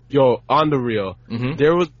 And on the real,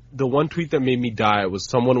 there was the one tweet that made me die was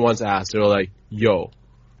someone once asked, they were like,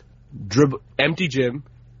 empty gym,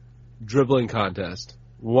 dribbling contest,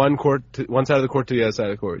 one side of the court to the other side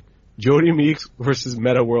of the court. Jody Meeks versus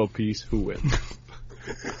Meta World Peace, who wins?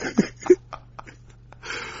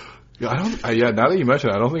 Now that you mention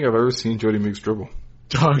it, I don't think I've ever seen Jody Meeks dribble.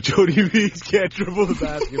 Dog, Jody Meeks can't dribble the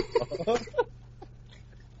basketball.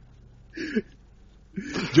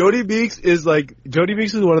 Jody Meeks is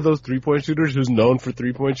one of those 3-point shooters who's known for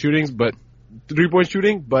 3-point shooting,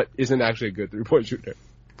 but isn't actually a good 3-point shooter.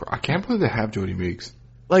 Bro, I can't believe they have Jody Meeks.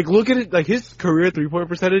 Like, look at it. Like, his career 3-point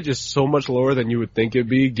percentage is so much lower than you would think it'd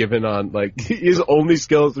be, given on like his only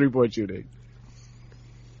skill is 3-point shooting.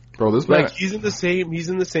 Bro, this man, he's in the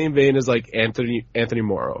same vein as like Anthony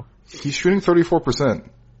Morrow. He's shooting 34%.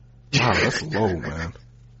 Wow, that's low, man.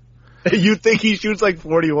 You think he shoots like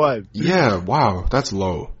 41? Yeah, wow, that's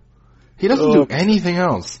low. He doesn't do anything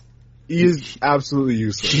else. He is absolutely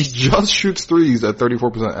useless. He just shoots threes at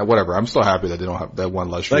 34%. Whatever. I'm still happy that they don't have that one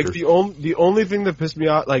less shooter. Like the only thing that pissed me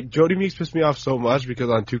off, like Jody Meeks pissed me off so much because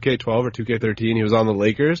on 2K12 or 2K13 he was on the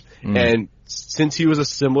Lakers, and since he was a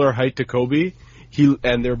similar height to Kobe,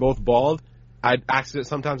 and they're both bald.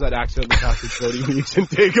 Sometimes I'd accidentally pass to Jody Meeks and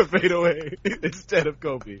take a fadeaway instead of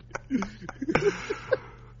Kobe.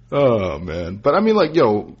 Oh man. But I mean like,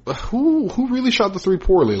 who really shot the 3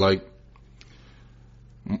 poorly? Like,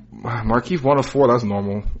 Markieff 1 of 4, that's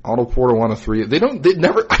normal. Otto Porter 1 of 3. They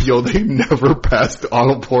never passed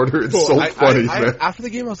Otto Porter. It's so funny, man. After the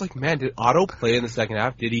game, I was like, man, did Otto play in the second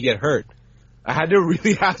half? Did he get hurt? I had to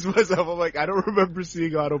really ask myself, I'm like, I don't remember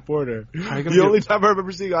seeing Otto Porter. The only time I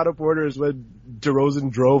remember seeing Otto Porter is when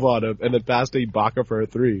DeRozan drove on him and then passed to Ibaka for a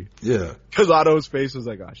 3. Yeah. Because Otto's face was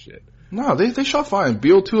like, oh shit. No, they shot fine.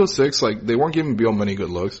 Beal 2 of 6, like, they weren't giving Beal many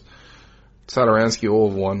good looks. Satoransky 0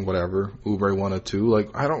 of 1, whatever. Oubre 1 of 2. Like,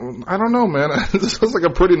 I don't know, man. This was like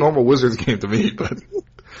a pretty normal Wizards game to me, but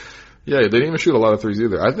yeah, they didn't even shoot a lot of threes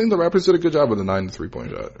either. I think the Raptors did a good job with the 9 3-point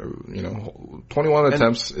shot. 21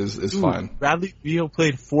 attempts is fine. Bradley Beal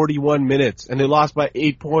played 41 minutes and they lost by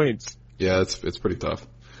 8 points. Yeah, it's pretty tough.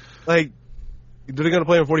 Like, are they gonna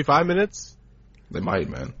play him 45 minutes? They might,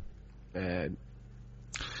 man. Man.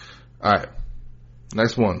 Alright.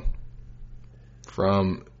 Next one.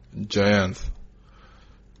 From Giants.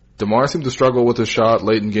 DeMar seemed to struggle with his shot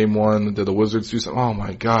late in game 1. Did the Wizards do something? Oh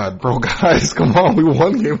my god, bro, guys, come on. We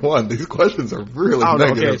won game 1. These questions are really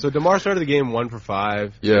negative. Okay, so DeMar started the game 1 for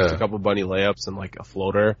 5. Yeah. A couple bunny layups and like a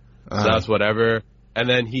floater. So that's whatever. And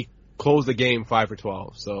then he closed the game 5 for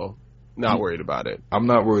 12. So not worried about it. I'm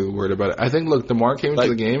not really worried about it. I think, look, DeMar came into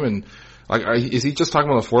the game and is he just talking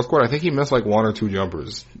about the fourth quarter? I think he missed like 1 or 2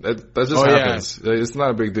 jumpers. That just happens. Yeah. It's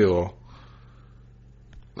not a big deal.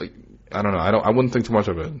 Like, I don't know. I wouldn't think too much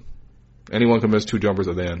of it. Anyone can miss 2 jumpers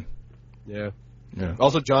at the end. Yeah. Yeah.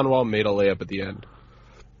 Also, John Wall made a layup at the end.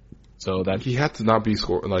 So that he had to not be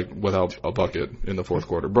without a bucket in the fourth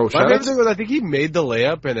quarter. Bro, my favorite thing was I think he made the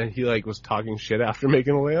layup and then he was talking shit after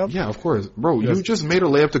making a layup. Yeah, of course. Bro, you just made a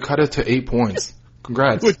layup to cut it to 8 points.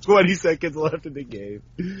 Congrats. With 20 seconds left in the game.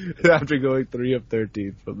 After going 3 of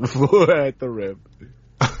 13 from the floor at the rim.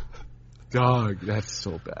 Dog, that's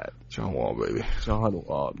so bad. John Wall, baby. John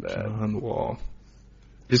Wall, man. John Wall.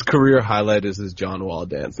 His career highlight is his John Wall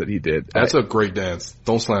dance that he did. That's a great dance.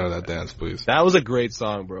 Don't slander that dance, please. That was a great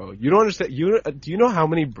song, bro. You don't understand. Do you know how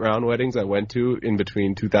many Brown weddings I went to in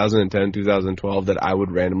between 2010 and 2012 that I would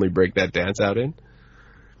randomly break that dance out in?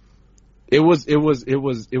 It was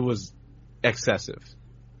excessive.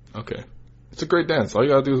 Okay. It's a great dance. All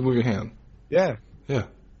you gotta do is move your hand. Yeah. Yeah.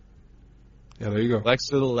 Yeah, there you go. Legs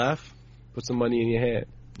to the left, put some money in your hand.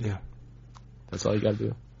 Yeah. That's all you gotta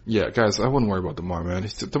do. Yeah, guys, I wouldn't worry about DeMar, man.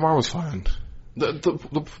 DeMar was fine.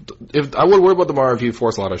 If I would worry about DeMar if he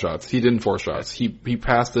forced a lot of shots. He didn't force shots. He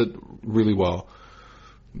passed it really well.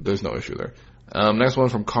 There's no issue there. Next one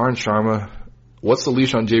from Karan Sharma. What's the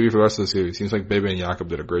leash on JB for the rest of the series? Seems like Bebe and Jakob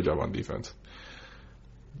did a great job on defense.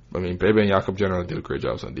 I mean, Bebe and Jakob generally did a great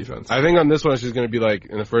job on defense. I think on this one, it's just going to be like,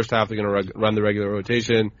 in the first half, they're going to run the regular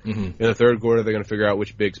rotation. Mm-hmm. In the third quarter, they're going to figure out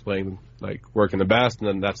which big's working the best, and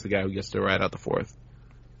then that's the guy who gets to ride out the fourth.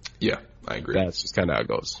 Yeah, I agree. That's just kind of how it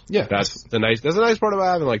goes. Yeah. That's a nice part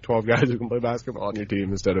about having 12 guys who can play basketball on your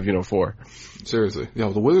team instead of, 4. Seriously.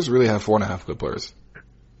 The Wizards really have 4.5 good players.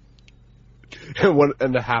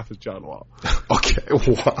 And the half is John Wall. Okay,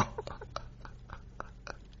 wow.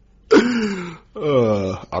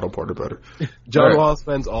 Otto Porter better. John Wall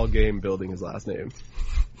spends all game building his last name.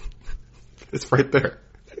 It's right there.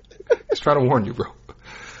 Just trying to warn you, bro.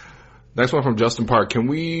 Next one from Justin Park.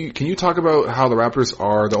 Can you talk about how the Raptors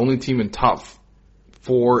are the only team in top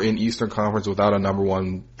 4 in Eastern Conference without a number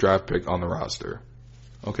 1 draft pick on the roster?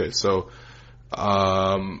 Okay, so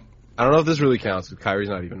I don't know if this really counts because Kyrie's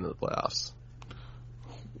not even in the playoffs.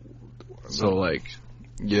 So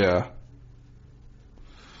yeah.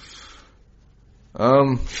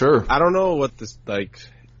 Sure. I don't know what this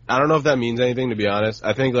I don't know if that means anything, to be honest.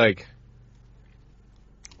 I think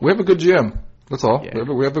we have a good GM. That's all. Yeah.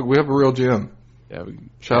 We have a real GM. Yeah.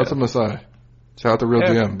 Shout out to Masai. Shout out to real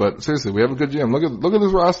GM. But seriously, we have a good GM. Look at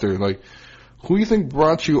this roster. Who do you think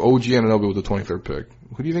brought you OG Anunoby with the 23rd pick?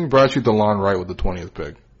 Who do you think brought you DeLon Wright with the 20th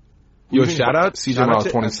pick? Shout out CJ Miles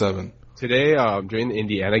 27. Today, during the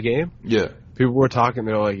Indiana game. Yeah. People were talking,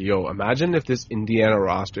 they were like, imagine if this Indiana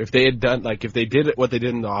roster, if they had done, if they did what they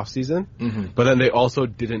did in the offseason, but then they also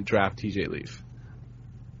didn't draft TJ Leaf.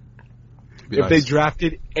 If they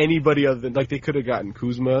drafted anybody other than, they could have gotten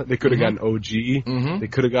Kuzma, they could have gotten OG, they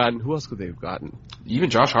could have gotten, who else could they have gotten? Even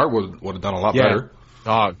Josh Hart would have done a lot better.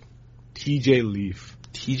 Dog. TJ Leaf.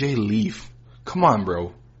 TJ Leaf. Come on,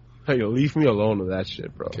 bro. Hey, leave me alone with that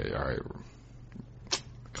shit, bro. Okay, alright.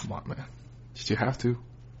 Come on, man. Did you have to?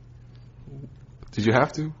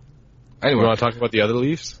 Anyway. You want to talk about the other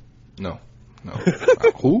Leafs? No.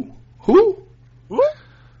 Who?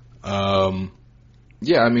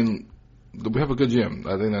 Yeah, I mean, we have a good GM.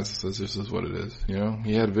 I think that's just what it is.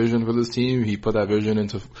 He had vision for this team. He put that vision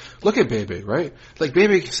into. Look at Bebe, right?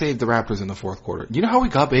 Bebe saved the Raptors in the fourth quarter. You know how we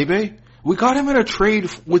got Bebe? We got him in a trade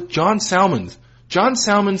with John Salmons. John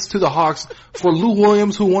Salmons to the Hawks for Lou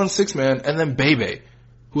Williams, who won six man, and then Bebe,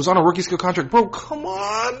 who's on a rookie skill contract. Bro, come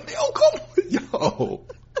on. Yo.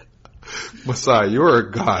 Masai, you're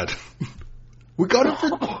a god. We got him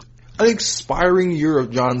for an expiring year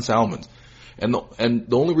of John Salmons. And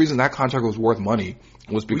the only reason that contract was worth money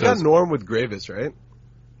was because... We got Norm with Gravis, right?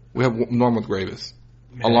 We have Norm with Gravis,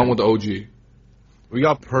 along with the OG. We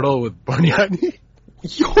got Pirtle with Bargnani.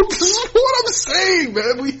 Yo, this is what I'm saying,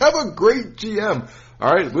 man. We have a great GM.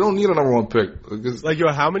 All right, we don't need a number one pick.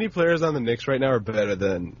 How many players on the Knicks right now are better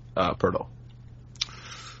than Pirtle?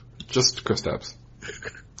 Just Kristaps.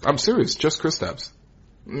 I'm serious, just Kristaps.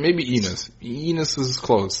 Maybe Enos. Enos is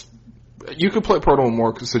close. You could play Pirtle in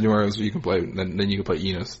more scenarios you can play than you can play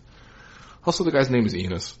Enos. Also, the guy's name is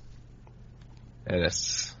Enos.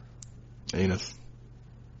 Enos.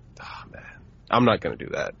 Oh, man. I'm not going to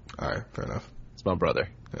do that. All right, fair enough. It's my brother.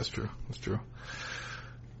 That's true.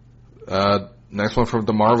 Next one from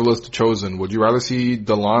The Marvelous to Chosen. Would you rather see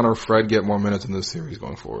DeLon or Fred get more minutes in this series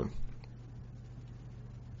going forward?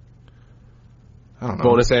 I don't know.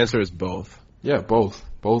 Bonus answer is both. Yeah, both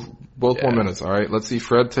more minutes. All right, let's see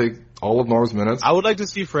Fred take all of Norm's minutes. I would like to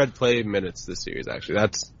see Fred play minutes this series. Actually,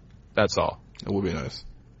 that's all. It would be nice.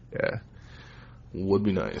 Yeah, would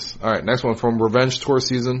be nice. All right, next one from Revenge Tour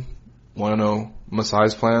Season. Want to know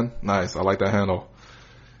Masai's plan? Nice, I like that handle.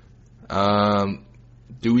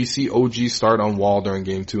 Do we see OG start on Wall during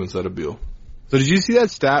Game 2 instead of Beal? So did you see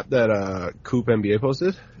that stat that Coop NBA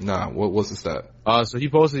posted? Nah, what's the stat? So he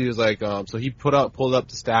posted, he was like, so he pulled up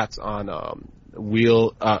the stats on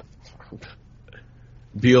Beal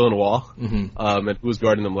and Wall, and who was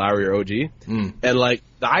guarding them, Lowry or OG. And like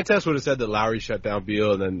the eye test would have said that Lowry shut down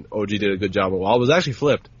Beal and then OG did a good job on Wall. It was actually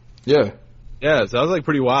flipped. Yeah. Yeah, so that was like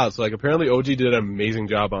pretty wild. So like apparently OG did an amazing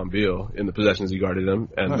job on Beal in the possessions he guarded him,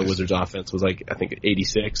 and the Wizards offense was like I think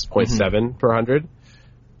 86.7 per 100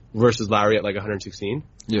 versus Lowry at like 116.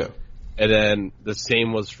 Yeah. And then the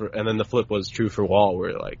same was and then the flip was true for Wall,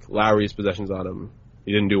 where like Lowry's possessions on him,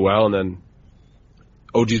 he didn't do well, and then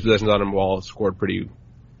OG's possessions on him, Wall scored pretty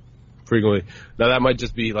frequently. Now that might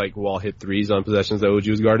just be like Wall hit threes on possessions that OG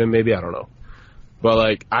was guarding, maybe, I don't know. But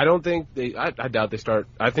like, I don't think I doubt they start.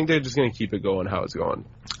 I think they're just going to keep it going how it's going.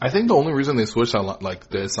 I think the only reason they switched on like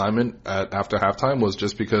the assignment after halftime was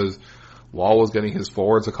just because Wall was getting his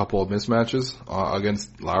forwards a couple of mismatches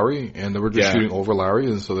against Lowry, and they were just shooting over Lowry,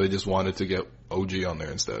 and so they just wanted to get OG on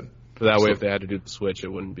there instead. So that way, if they had to do the switch, it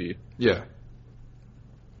wouldn't be. Yeah.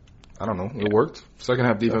 I don't know. It worked. Second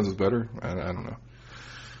half defense was better. I don't know.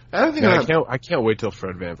 I can't wait till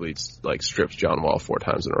Fred VanVleet like strips John Wall 4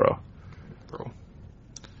 times in a row. Bro.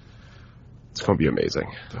 It's going to be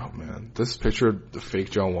amazing. Oh, man. This picture of the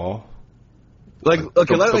fake John Wall. Let's be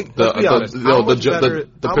honest.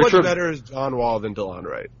 How much better is John Wall than DeLon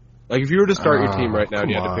Wright? Like, if you were to start your team right now and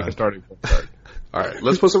you had to pick a starting point guard. All right,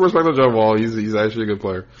 let's put some respect on John Wall. He's actually a good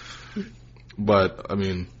player. But, I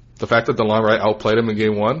mean, the fact that DeLon Wright outplayed him in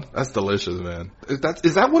Game 1, that's delicious, man. Is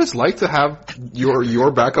that what it's like to have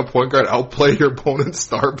your backup point guard outplay your opponent's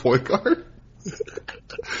star point guard?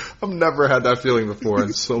 I've never had that feeling before,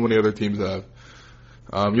 and so many other teams have.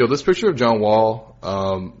 This picture of John Wall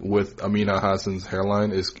with Amina Hassan's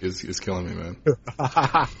hairline is killing me, man.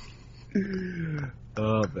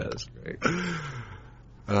 Oh, that is great.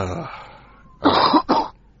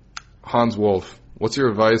 Hans Wolf, what's your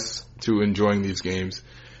advice to enjoying these games,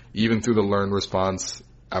 even through the learned response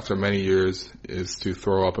after many years, is to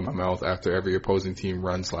throw up in my mouth after every opposing team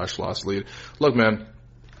run/loss lead? Look, man.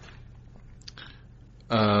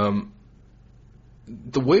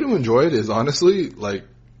 The way to enjoy it is honestly, like,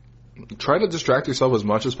 try to distract yourself as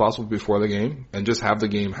much as possible before the game and just have the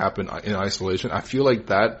game happen in isolation. I feel like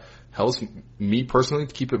that helps me personally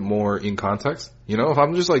to keep it more in context. You know, if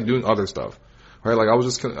I'm just like doing other stuff, right? Like I was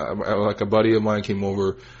just, like a buddy of mine came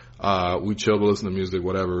over, we chilled, we listened to music,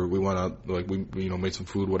 whatever. We went out, like we made some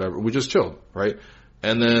food, whatever. We just chilled, right?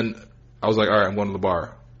 And then I was like, all right, I'm going to the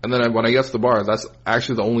bar. And then when I get to the bar, that's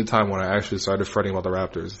actually the only time when I actually started fretting about the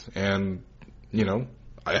Raptors. And, you know,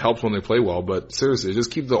 it helps when they play well, but seriously, just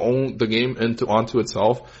keep the game onto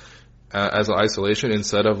itself as an isolation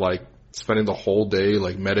instead of like spending the whole day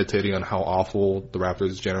like meditating on how awful the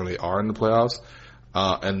Raptors generally are in the playoffs,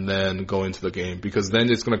 and then go into the game, because then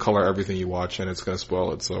it's going to color everything you watch and it's going to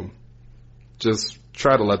spoil it. So just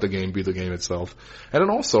try to let the game be the game itself. And then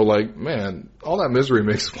also, like, man, all that misery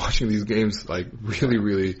makes watching these games like really,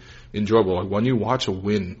 really enjoyable. Like when you watch a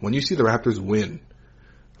win, when you see the Raptors win,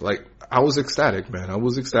 like, I was ecstatic, man. I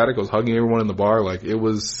was ecstatic. I was hugging everyone in the bar. Like,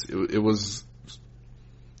 it's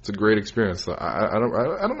a great experience. So I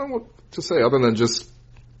don't know what to say other than just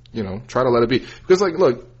try to let it be. Because like,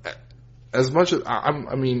 look, as much as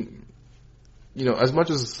as much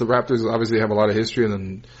as the Raptors obviously have a lot of history and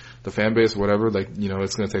then the fan base, whatever, like,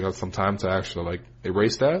 it's going to take us some time to actually like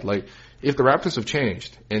erase that. Like, if the Raptors have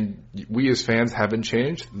changed and we as fans haven't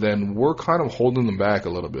changed, then we're kind of holding them back a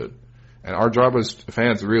little bit. And our job as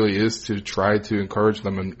fans really is to try to encourage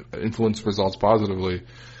them and influence results positively.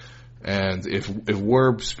 And if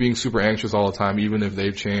we're being super anxious all the time, even if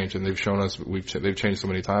they've changed and they've shown us they've changed so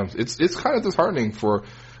many times, it's kind of disheartening for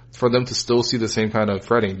them to still see the same kind of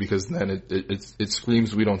fretting, because then it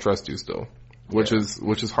screams we don't trust you still, which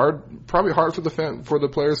is hard, probably hard for the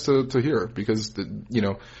players to hear, because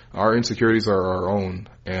our insecurities are our own,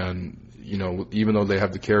 and even though they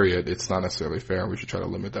have to carry it, it's not necessarily fair. We should try to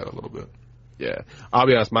limit that a little bit. Yeah, I'll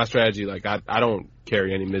be honest. My strategy, like, I don't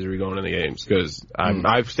carry any misery going into games, because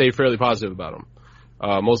I've stayed fairly positive about them.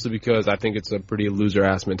 Mostly because I think it's a pretty loser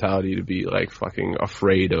ass mentality to be like fucking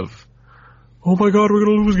afraid of, oh my god, we're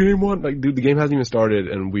gonna lose game one. Like, dude, the game hasn't even started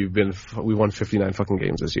and we won 59 fucking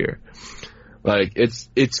games this year. Like, it's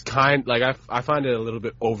I find it a little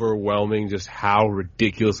bit overwhelming just how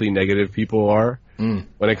ridiculously negative people are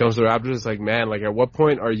when it comes to the Raptors. It's like, man, like, at what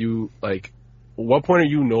point are you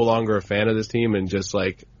no longer a fan of this team and just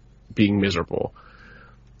like being miserable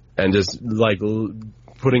and just like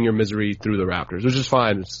putting your misery through the Raptors, which is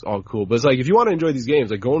fine. It's all cool. But it's like, if you want to enjoy these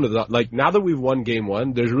games, like, go into now that we've won game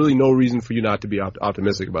one, there's really no reason for you not to be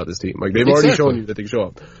optimistic about this team. Like, they've already shown you that they can show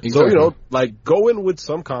up. Exactly. So, like, go in with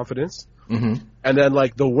some confidence. Mm-hmm. And then,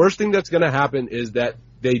 like, the worst thing that's going to happen is that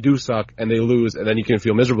they do suck and they lose, and then you can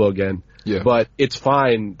feel miserable again. Yeah. But it's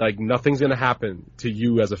fine. Like, nothing's going to happen to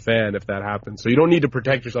you as a fan if that happens. So you don't need to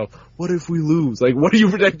protect yourself. What if we lose? Like, what are you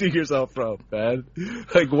protecting yourself from, man?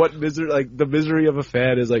 Like, what misery? Like, the misery of a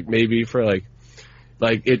fan is, like, maybe for, like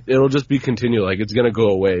it'll just be continual. Like, it's going to go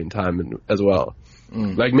away in time as well.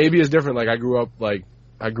 Like, maybe it's different. Like, I grew up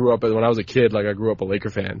when I was a kid, like, I grew up a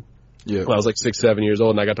Laker fan. Yeah. When I was like 6, 7 years old,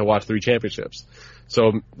 and I got to watch 3 championships.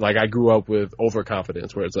 So, like, I grew up with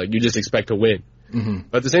overconfidence, where it's like, you just expect to win. Mm-hmm.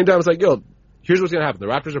 But at the same time, it's like, here's what's going to happen. The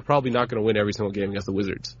Raptors are probably not going to win every single game against the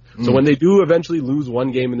Wizards. So when they do eventually lose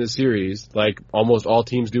one game in this series, like almost all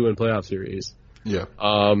teams do in playoff series,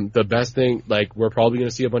 the best thing, like, we're probably going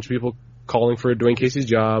to see a bunch of people calling for Dwayne Casey's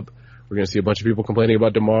job. We're going to see a bunch of people complaining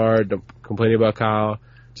about DeMar, complaining about Kyle,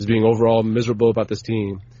 just being overall miserable about this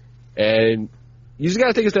team. And you just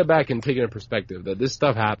gotta take a step back and take it in perspective that this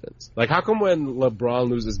stuff happens. Like, how come when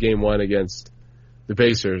LeBron loses game one against the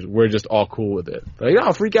Pacers, we're just all cool with it? Like,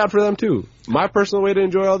 I'll freak out for them too. My personal way to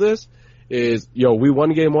enjoy all this is, we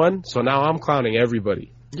won game one, so now I'm clowning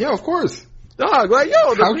everybody. Yeah, of course. Dog, like,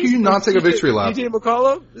 how can you not take a victory lap? DJ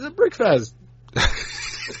McCollum is a brick fest.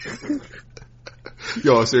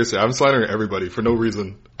 Seriously, I'm slandering everybody for no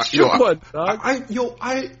reason.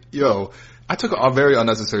 I took a very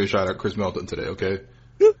unnecessary shot at Chris Middleton today, okay?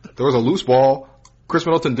 There was a loose ball. Chris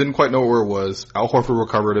Middleton didn't quite know where it was. Al Horford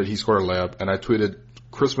recovered it. He scored a layup. And I tweeted,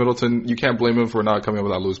 Chris Middleton, you can't blame him for not coming up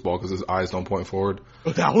with that loose ball because his eyes don't point forward.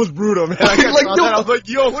 That was brutal, man. I was like,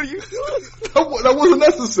 what are you doing? That wasn't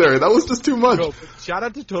necessary. That was just too much. Bro, shout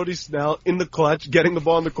out to Tony Snell in the clutch, getting the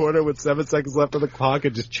ball in the corner with 7 seconds left on the clock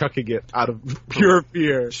and just chucking it out of pure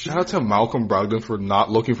fear. Shout out to Malcolm Brogdon for not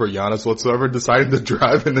looking for Giannis whatsoever, deciding to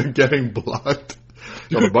drive and then getting blocked.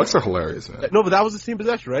 The Bucks are hilarious, man. No, but that was the same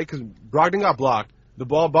possession, right? Because Brogdon got blocked. The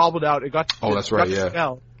ball bobbled out. It got. Oh, that's right. Yeah.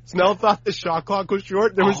 Snell. Snell thought the shot clock was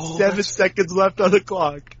short. There was 7 seconds left on the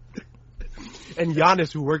clock. And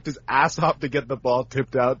Giannis, who worked his ass off to get the ball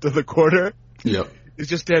tipped out to the corner, is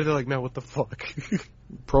just standing there like, man, what the fuck?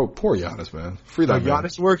 Poor Giannis, man. Free that man.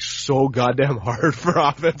 Giannis works so goddamn hard for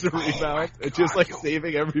offensive rebounds. It's just like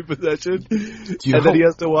saving every possession. And then he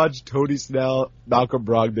has to watch Tony Snell, Malcolm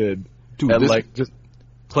Brogdon, and just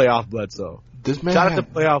play off Bledsoe. This man Shout out to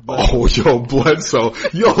playoff Bledsoe. Oh, Bledsoe.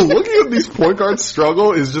 Looking at these point guards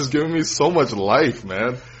struggle is just giving me so much life,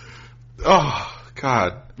 man. Oh,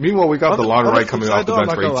 God. Meanwhile, we got DeLon Wright coming off the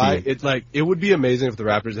bench for 18. It would be amazing if the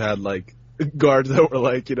Raptors had, like, guards that were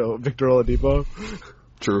like, Victor Oladipo.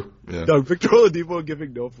 True, yeah. No, Victor Oladipo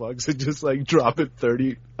giving no fucks and just, like, dropping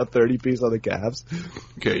a 30 piece on the Cavs.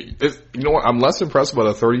 Okay, you know what? I'm less impressed by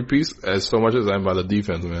the 30 piece as so much as I am by the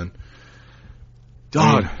defense, man.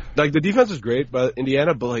 Dog, like, the defense was great by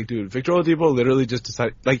Indiana, but, like, dude, Victor Oladipo literally just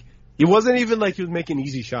decided, like, it wasn't even like he was making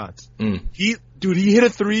easy shots. He hit a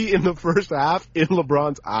 3 in the first half in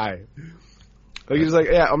LeBron's eye. Like, he was like,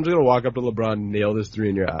 yeah, I'm just gonna walk up to LeBron and nail this 3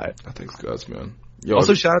 in your eye. I think it's guts, man.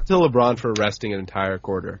 Also, shout out to LeBron for resting an entire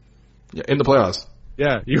quarter. Yeah, in the playoffs.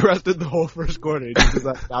 Yeah, he rested the whole first quarter. He just was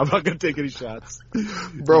like, I'm not gonna take any shots.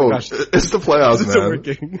 Bro, it's the playoffs, man.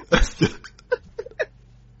 Working.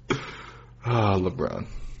 LeBron.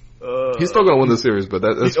 He's still going to win the series, but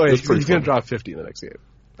that's he's pretty going to drop 50 in the next game.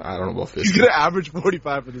 I don't know about 50. He's going to average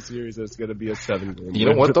 45 for the series, and it's going to be a 7-game. You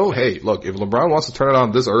know what, though? Hey, look, if LeBron wants to turn it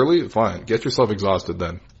on this early, fine. Get yourself exhausted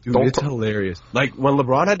then. Dude, it's hilarious. Like, when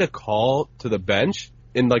LeBron had to call to the bench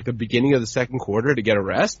in, like, the beginning of the second quarter to get a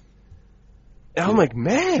rest, and I'm like,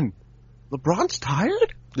 man, LeBron's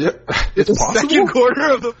tired? Yeah, it's the possible. Second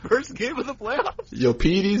quarter of the first game of the playoffs? Yo,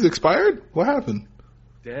 PED's expired? What happened?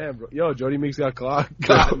 Damn, bro. Yo, Jody Meeks got clocked.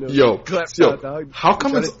 How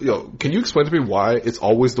come can you explain to me why it's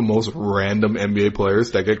always the most random NBA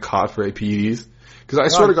players that get caught for PEDs? Because I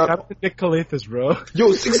swear to God. Nick Calathis, bro.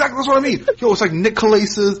 Yo, exactly, that's what I mean. Yo, it's like Nick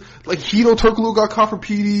Calathis, like Hito Turkoglu got caught for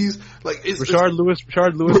PEDs. Like, Rashard Lewis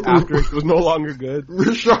after it was no longer good.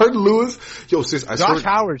 Rashard Lewis. Yo, sis, Josh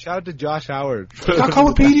Howard. Shout out to Josh Howard. Got caught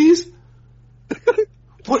with PEDs?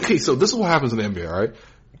 What? Okay, so this is what happens in the NBA, right?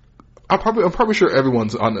 I'm probably sure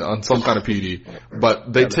everyone's on some kind of PD,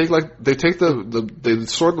 but they take they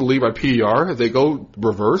sort the lead by PER, they go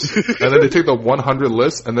reverse, and then they take the 100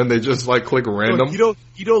 list, and then they just like click random.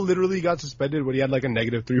 Hito literally got suspended when he had like a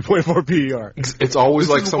negative 3.4 PER. It's always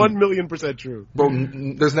this like is some 1,000,000% true. Bro,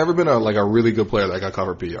 there's never been a really good player that got caught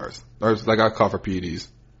for PERs or that got caught for PEDs.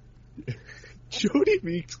 Jody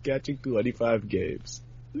Meeks catching 25 games.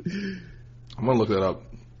 I'm gonna look that up.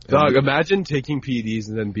 Dog, imagine taking PEDs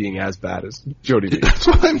and then being as bad as Jody Meeks. That's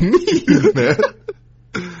what I mean, man.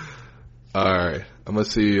 Alright. I'm gonna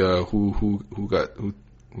see, who got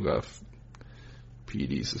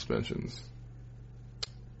PD suspensions.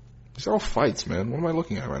 These are all fights, man. What am I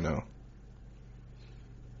looking at right now?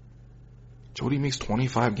 Jody Meeks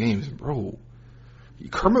 25 games, bro.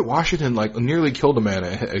 Kermit Washington nearly killed a man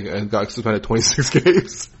and got suspended 26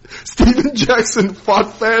 games. Steven Jackson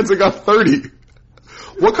fought fans and got 30.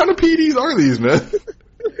 What kind of PEDs are these, man?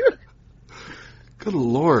 Good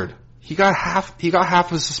Lord. He got half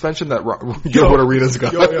the suspension that Gilbert Arenas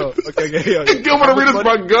got. Okay. Gilbert Arenas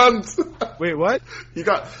brought guns. Wait, what?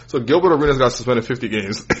 Gilbert Arenas got suspended 50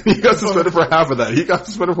 games. He got suspended for half of that. He got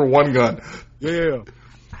suspended for one gun. Yeah.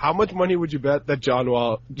 How much money would you bet that John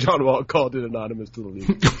Wall called it anonymous to the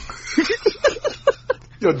league?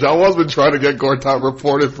 Yo, John Wall's been trying to get Gortat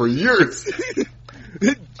reported for years.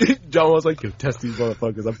 John Wall's like, yo, test these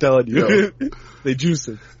motherfuckers. I'm telling you. They juice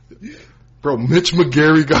it. Bro, Mitch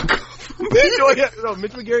McGary got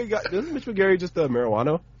Mitch McGary isn't Mitch McGary just the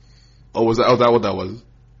marijuana? Oh, was that what that was?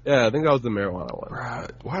 Yeah, I think that was the marijuana one.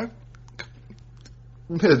 Right. Why?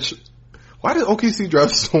 Mitch, why did OKC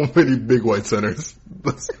draft so many big white centers?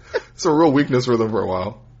 It's a real weakness for them for a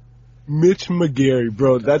while. Mitch McGary,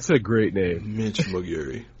 bro, that's a great name. Mitch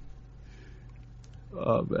McGary.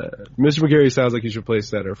 Oh, man. Mitch McGary sounds like he should play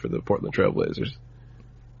center for the Portland Trailblazers.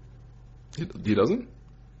 He doesn't?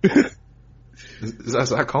 Is that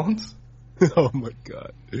Zach Collins? Oh, my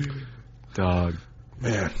God. Dog.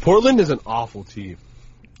 Man. Portland is an awful team.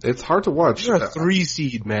 It's hard to watch. They're a 3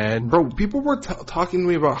 seed, man. Bro, people were talking to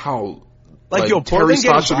me about how Terry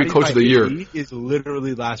Stotts should be coach of the year. Is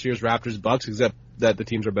literally last year's Raptors Bucks, except that the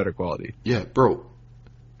teams are better quality. Yeah, bro.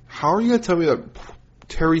 How are you going to tell me that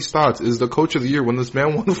Terry Stotts is the coach of the year when this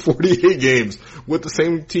man won 48 games with the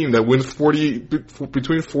same team that wins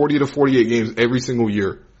between 40 to 48 games every single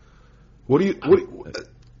year?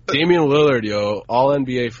 Damian Lillard, yo, all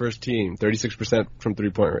NBA first team, 36% from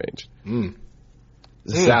 3-point range. An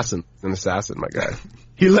assassin, my guy. I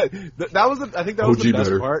think that was the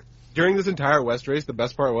best part. During this entire West race, the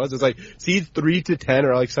best part was, it's like, seeds 3 to 10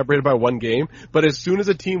 are separated by 1 game, but as soon as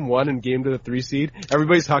a team won and game to the 3 seed,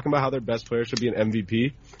 everybody's talking about how their best player should be an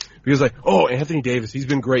MVP. Because Anthony Davis, he's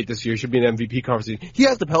been great this year, should be an MVP conversation. He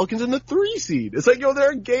has the Pelicans in the 3 seed. It's like, yo,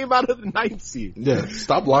 they're a game out of the 9th seed. Yeah,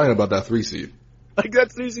 stop lying about that 3 seed.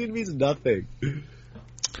 That 3 seed means nothing.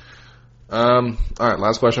 Alright,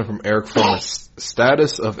 last question from Eric Forrest.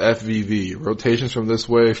 Status of FVV. Rotations from this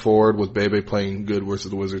way forward with Bebe playing good versus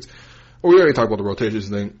the Wizards. Well, we already talked about the rotations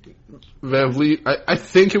thing. Van Vliet, I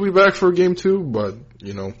think he'll be back for game 2, but,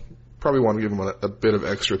 probably want to give him a bit of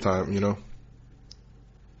extra time,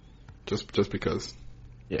 Just because.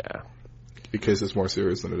 Yeah. In case it's more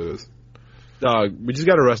serious than it is. Dog, we just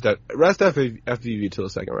gotta rest FVV till the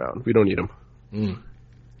second round. We don't need him.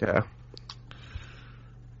 Yeah.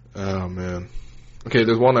 Oh, man. Okay,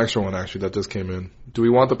 there's one extra one, actually, that just came in. Do we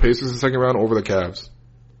want the Pacers in the second round over the Cavs?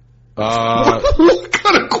 What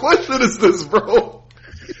kind of question is this, bro?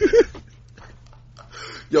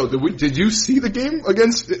 Yo, did you see the game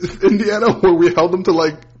against Indiana where we held them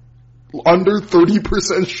to, under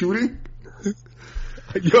 30% shooting?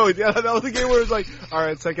 Yo, yeah, that was the game where it was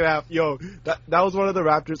alright, second half. Yo, that was one of the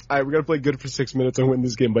Raptors. Alright, we're gonna play good for 6 minutes and win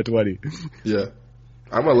this game by 20. Yeah.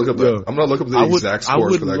 I'm gonna look up the exact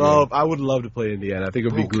scores for that game. I would love to play Indiana. I think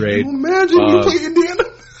it would be Can great. you imagine you play Indiana?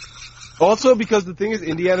 Also, because the thing is,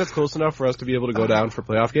 Indiana's close enough for us to be able to go down for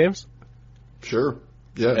playoff games. Sure.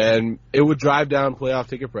 Yeah. And it would drive down playoff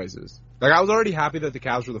ticket prices. Like, I was already happy that the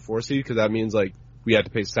Cavs were the 4 seed, because that means, like, we had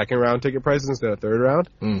to pay second round ticket prices instead of third round.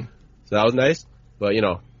 So that was nice. But, you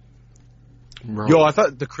know. Bro. Yo, I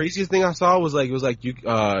thought the craziest thing I saw was, like,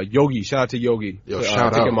 Yogi. Shout out to Yogi. Yo,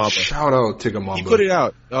 shout out Ticketmamba. He put it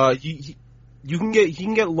out. He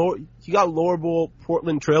got Lower Bowl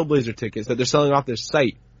Portland Trailblazer tickets that they're selling off their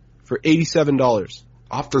site for $87.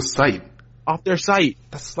 Off their site. Off their site.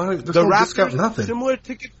 That's not even, there's The no Raptors, discount, nothing. similar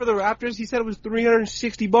ticket for the Raptors, he said it was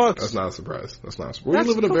 $360. That's not a surprise. We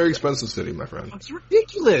live in a very expensive city, my friend. It's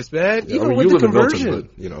ridiculous, man. Yeah, Even I mean, with you the live in conversion. Milton,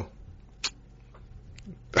 but, you know.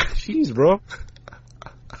 Jeez, bro.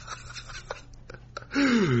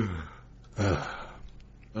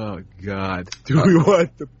 Oh, God. Do we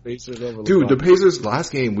want the Pacers over Dude, the LeBron? Pacers,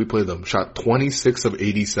 last game we played them, shot 26 of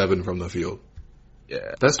 87 from the field.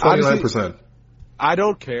 Yeah. That's 29%. Honestly, I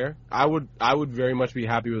don't care. I would very much be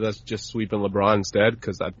happy with us just sweeping LeBron instead,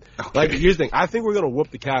 because like, here's the thing. I think we're going to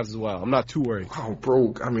whoop the Cavs as well. I'm not too worried. Oh,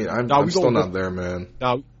 bro, I mean, I'm we still gonna not whoop- there, man.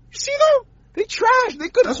 Now, you see though? They trash. They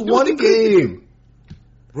could. That's one game.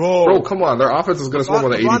 Bro, come on. Their offense is going to score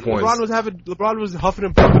more than 80 points. LeBron was huffing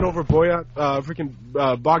and puffing over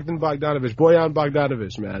Bogdan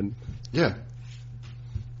Bogdanovic, man. Yeah.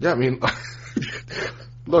 Yeah, I mean,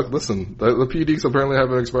 look, listen, the PDs apparently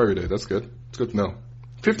have an expiry date. That's good. It's good to know.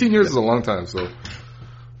 15 years is a long time, so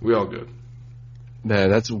we all good. Man,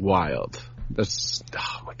 that's wild.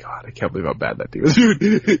 Oh my God, I can't believe how bad that team was. Dude,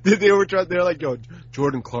 they were like, yo,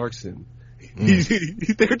 Jordan Clarkson.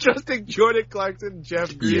 They were trusting Jordan Clarkson,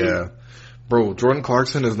 Jeff Green. Yeah. Bro, Jordan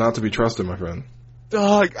Clarkson is not to be trusted, my friend.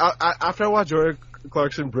 Dog, after I watched Jordan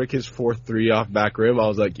Clarkson break his 4-3 off back rim, I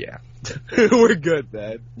was like, yeah, we're good,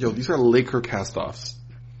 man. Yo, these are Laker cast-offs.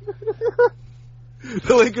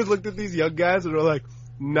 The Lakers looked at these young guys and were like,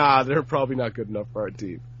 nah, they're probably not good enough for our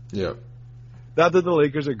team. Yeah. Not that the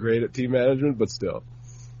Lakers are great at team management, but still.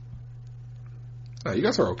 You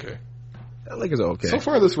guys are okay. The Lakers are okay. So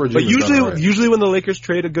far, this regime But has done all right. usually when the Lakers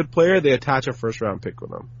trade a good player, they attach a first round pick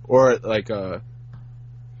with them, or like Yeah,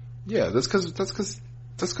 that's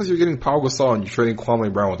because you're getting Pau Gasol and you're trading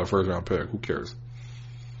Kwame Brown with a first round pick. Who cares?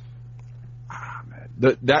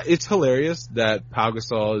 that it's hilarious that Pau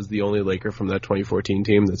Gasol is the only Laker from that 2014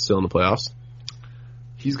 team that's still in the playoffs.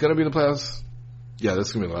 He's gonna be in the playoffs. Yeah, this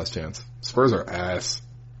is gonna be the last chance. Spurs are ass.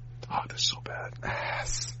 Oh, they're so bad.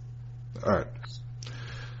 Ass. All right.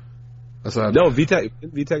 That's what No,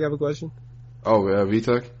 VTech have a question? Oh,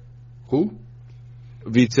 VTech? Who?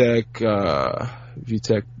 VTech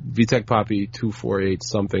Poppy 248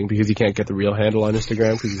 something, because he can't get the real handle on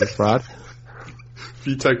Instagram because he's a fraud.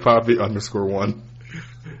 VTech Poppy _1.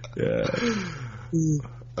 Yeah.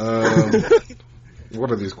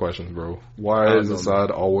 What are these questions, bro? Why is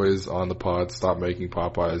Assad always on the pod? Stop making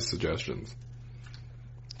Popeyes suggestions.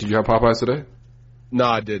 Did you have Popeyes today? No,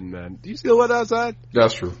 I didn't, man. Do you see the weather outside?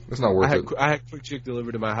 That's true. It's not worth it. I had Quick Chick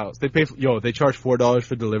delivered to my house. They they charge $4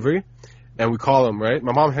 for delivery, and we call them, right?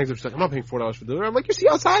 My mom hangs up, she's like, I'm not paying $4 for delivery. I'm like, you see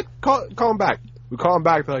outside? Call them back. We call them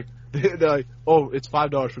back, they're like, oh, it's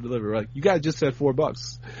 $5 for delivery. We're like, you guys just said $4.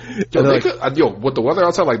 With the weather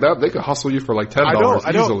outside like that, they could hustle you for like $10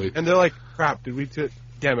 I know. easily. And they're like, crap, damn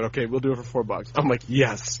it, okay, we'll do it for $4. I'm like,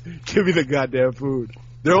 yes, give me the goddamn food.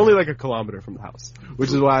 They're only like a kilometer from the house, which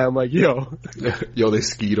is why I'm like, yo. Yo, they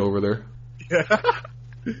skied over there. Yeah.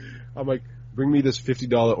 I'm like, bring me this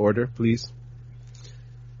 $50 order, please.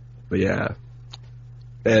 But yeah.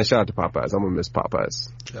 Man, shout out to Popeyes. I'm gonna miss Popeyes.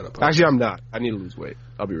 Actually, I'm not. I need to lose weight.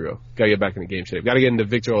 I'll be real. Gotta get back into game shape. Gotta get into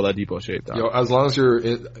Victor Oladipo shape, dog. Yo, as long as you're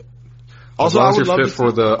Also, as long I as would you're love fit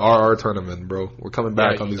for the RR tournament, bro. We're coming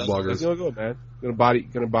back on these bloggers. That's gonna go, man.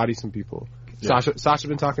 Gonna body some people. Yeah. Sasha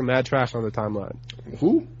been talking mad trash on the timeline.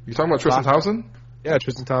 Who? You talking about Tristan Thompson? Yeah,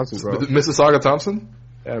 Tristan Thompson, bro. Mississauga Thompson?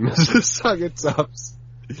 Yeah, Mississauga Thompson.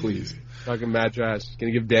 Please. Talking mad trash.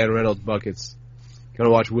 Gonna give Dan Reynolds buckets.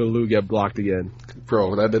 Gonna watch Will Lou get blocked again.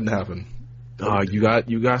 Bro, that didn't happen. You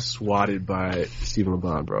got swatted by Stephen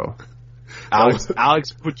LeBron, bro. Alex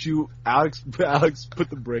put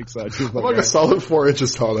the brakes on you. I'm like a solid 4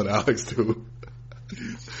 inches taller than Alex too.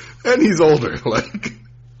 And he's older, like.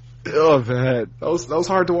 Oh man, that was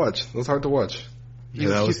hard to watch. He's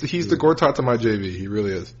the Gortat to my JV. He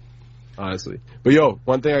really is. Honestly. But yo,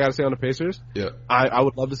 one thing I gotta say on the Pacers. Yeah. I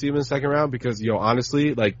would love to see him in the second round because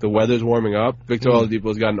honestly, like the weather's warming up. Victor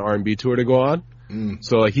Oladipo's got an R&B tour to go on.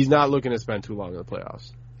 So like he's not looking to spend too long in the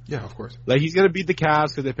playoffs. Yeah, of course. Like he's gonna beat the Cavs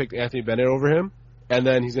because they picked Anthony Bennett over him, and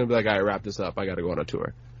then he's gonna be like, "All right, wrap this up. I got to go on a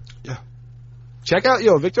tour." Yeah. Check out,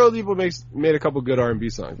 Victor Oladipo made a couple good R&B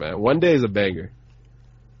songs, man. One Day is a banger.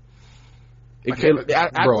 I'm going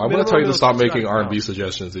to tell you to stop making R&B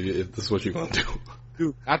suggestions if this is what you're going to do.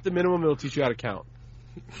 Dude, at the minimum, it'll teach you how to count.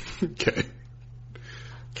 Okay.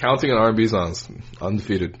 Counting and R&B songs.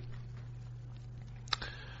 Undefeated.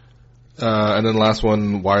 And then last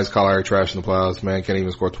one, why is Kyle Lowry trash in the playoffs? Man, can't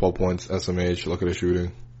even score 12 points. SMH, look at his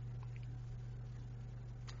shooting.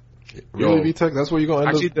 Really, V-Tech? That's what you're going to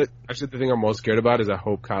end up? Actually, the thing I'm most scared about is I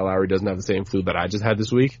hope Kyle Lowry doesn't have the same flu that I just had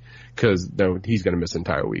this week, because he's going to miss the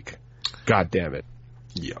entire week. God damn it.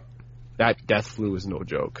 Yeah. That death flu is no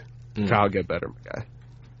joke. Kyle, get better, my guy.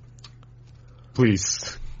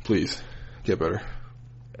 Please. Please, get better.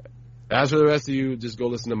 As for the rest of you, just go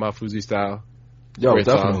listen to Mafuzi Style. Yo, Great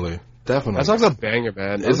definitely. song. Definitely. That song's a banger,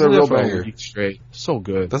 man. It's a real banger. Straight. So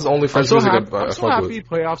good. That's the only French I'm music I'm so happy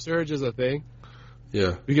Playoff Surge is a thing.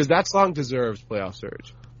 Yeah. Because that song deserves Playoff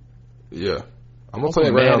Surge. Yeah. I'm going to play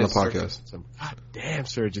it right now on the podcast. God damn,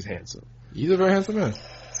 Surge is handsome. He's a very handsome man.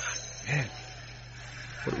 Man.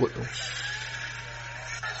 What?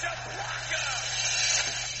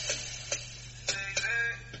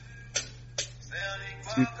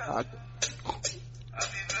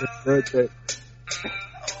 Birthday.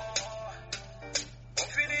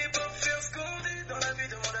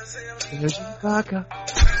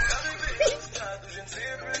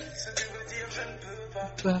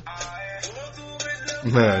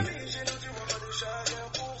 Man.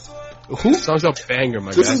 Who? Song's a banger,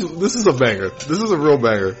 my guy. This is a banger. This is a real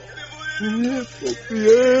banger.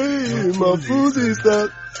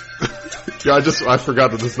 Yeah, I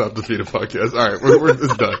forgot that this is not Defeated podcast. All right,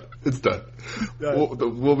 it's done. It's done.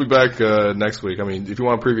 We'll be back next week. I mean, if you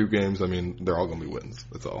want to preview games, I mean, they're all going to be wins.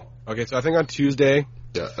 That's all. Okay, so I think on Tuesday,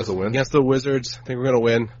 that's a win against the Wizards. I think we're going to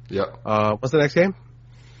win. Yeah. What's the next game?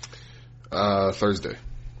 Thursday.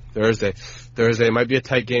 Thursday might be a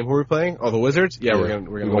tight game. Who are we playing? Oh, the Wizards. Yeah, we're gonna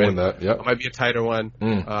win that. Yeah. It might be a tighter one.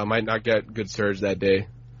 Might not get good surge that day.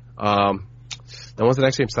 Then what's the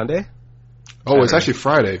next game? Sunday. Oh, it's actually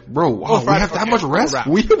Friday. Bro, wow, Friday. we have that much rest?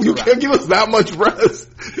 You Wrap. can't give us that much rest.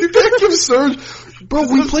 You can't give Surge. Bro,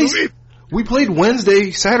 we played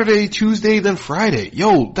Wednesday, Saturday, Tuesday, then Friday.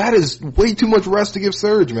 Yo, that is way too much rest to give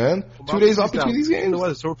Surge, man. 2 days off between these games.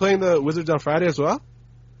 So we're playing the Wizards on Friday as well?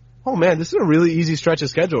 Oh man, this is a really easy stretch of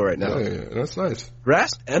schedule right now. Yeah, that's nice.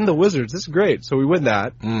 Rest and the Wizards. This is great. So we win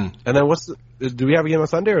that. And then do we have a game on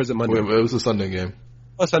Sunday or is it Monday? It was a Sunday game.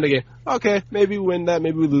 Oh, Sunday game. Okay, maybe we win that,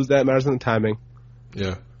 maybe we lose that. Matters on the timing.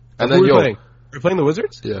 Yeah. And then playing? We're playing the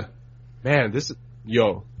Wizards? Yeah. Man,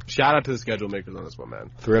 shout out to the schedule makers on this one,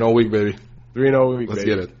 man. 3-0 week, baby. 3-0 week, Let's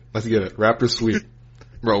get it. Raptors sweep.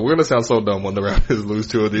 Bro, we're going to sound so dumb when the Raptors lose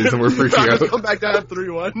 2 of these and we're freaking out. Come back down at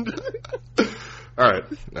 3-1. All right.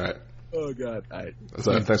 Oh, God. All right.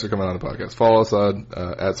 So, thanks for coming on the podcast. Follow us on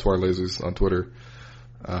at SmartLasers on Twitter.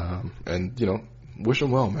 And, wish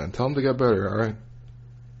him well, man. Tell him to get better, all right?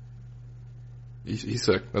 He's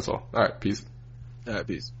sick. That's all. All right. Peace. All right.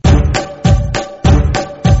 Peace.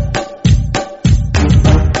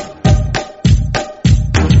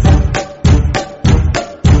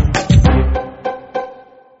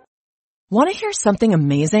 Want to hear something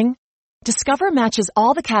amazing? Discover matches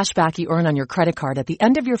all the cash back you earn on your credit card at the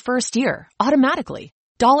end of your first year, automatically,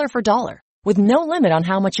 dollar for dollar, with no limit on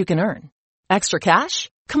how much you can earn. Extra cash?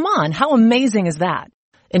 Come on, how amazing is that?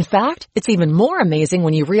 In fact, it's even more amazing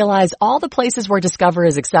when you realize all the places where Discover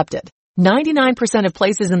is accepted. 99% of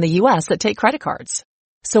places in the U.S. that take credit cards.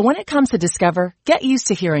 So when it comes to Discover, get used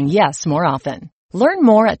to hearing yes more often. Learn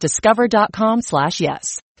more at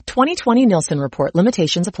discover.com/yes. 2020 Nielsen Report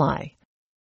limitations apply.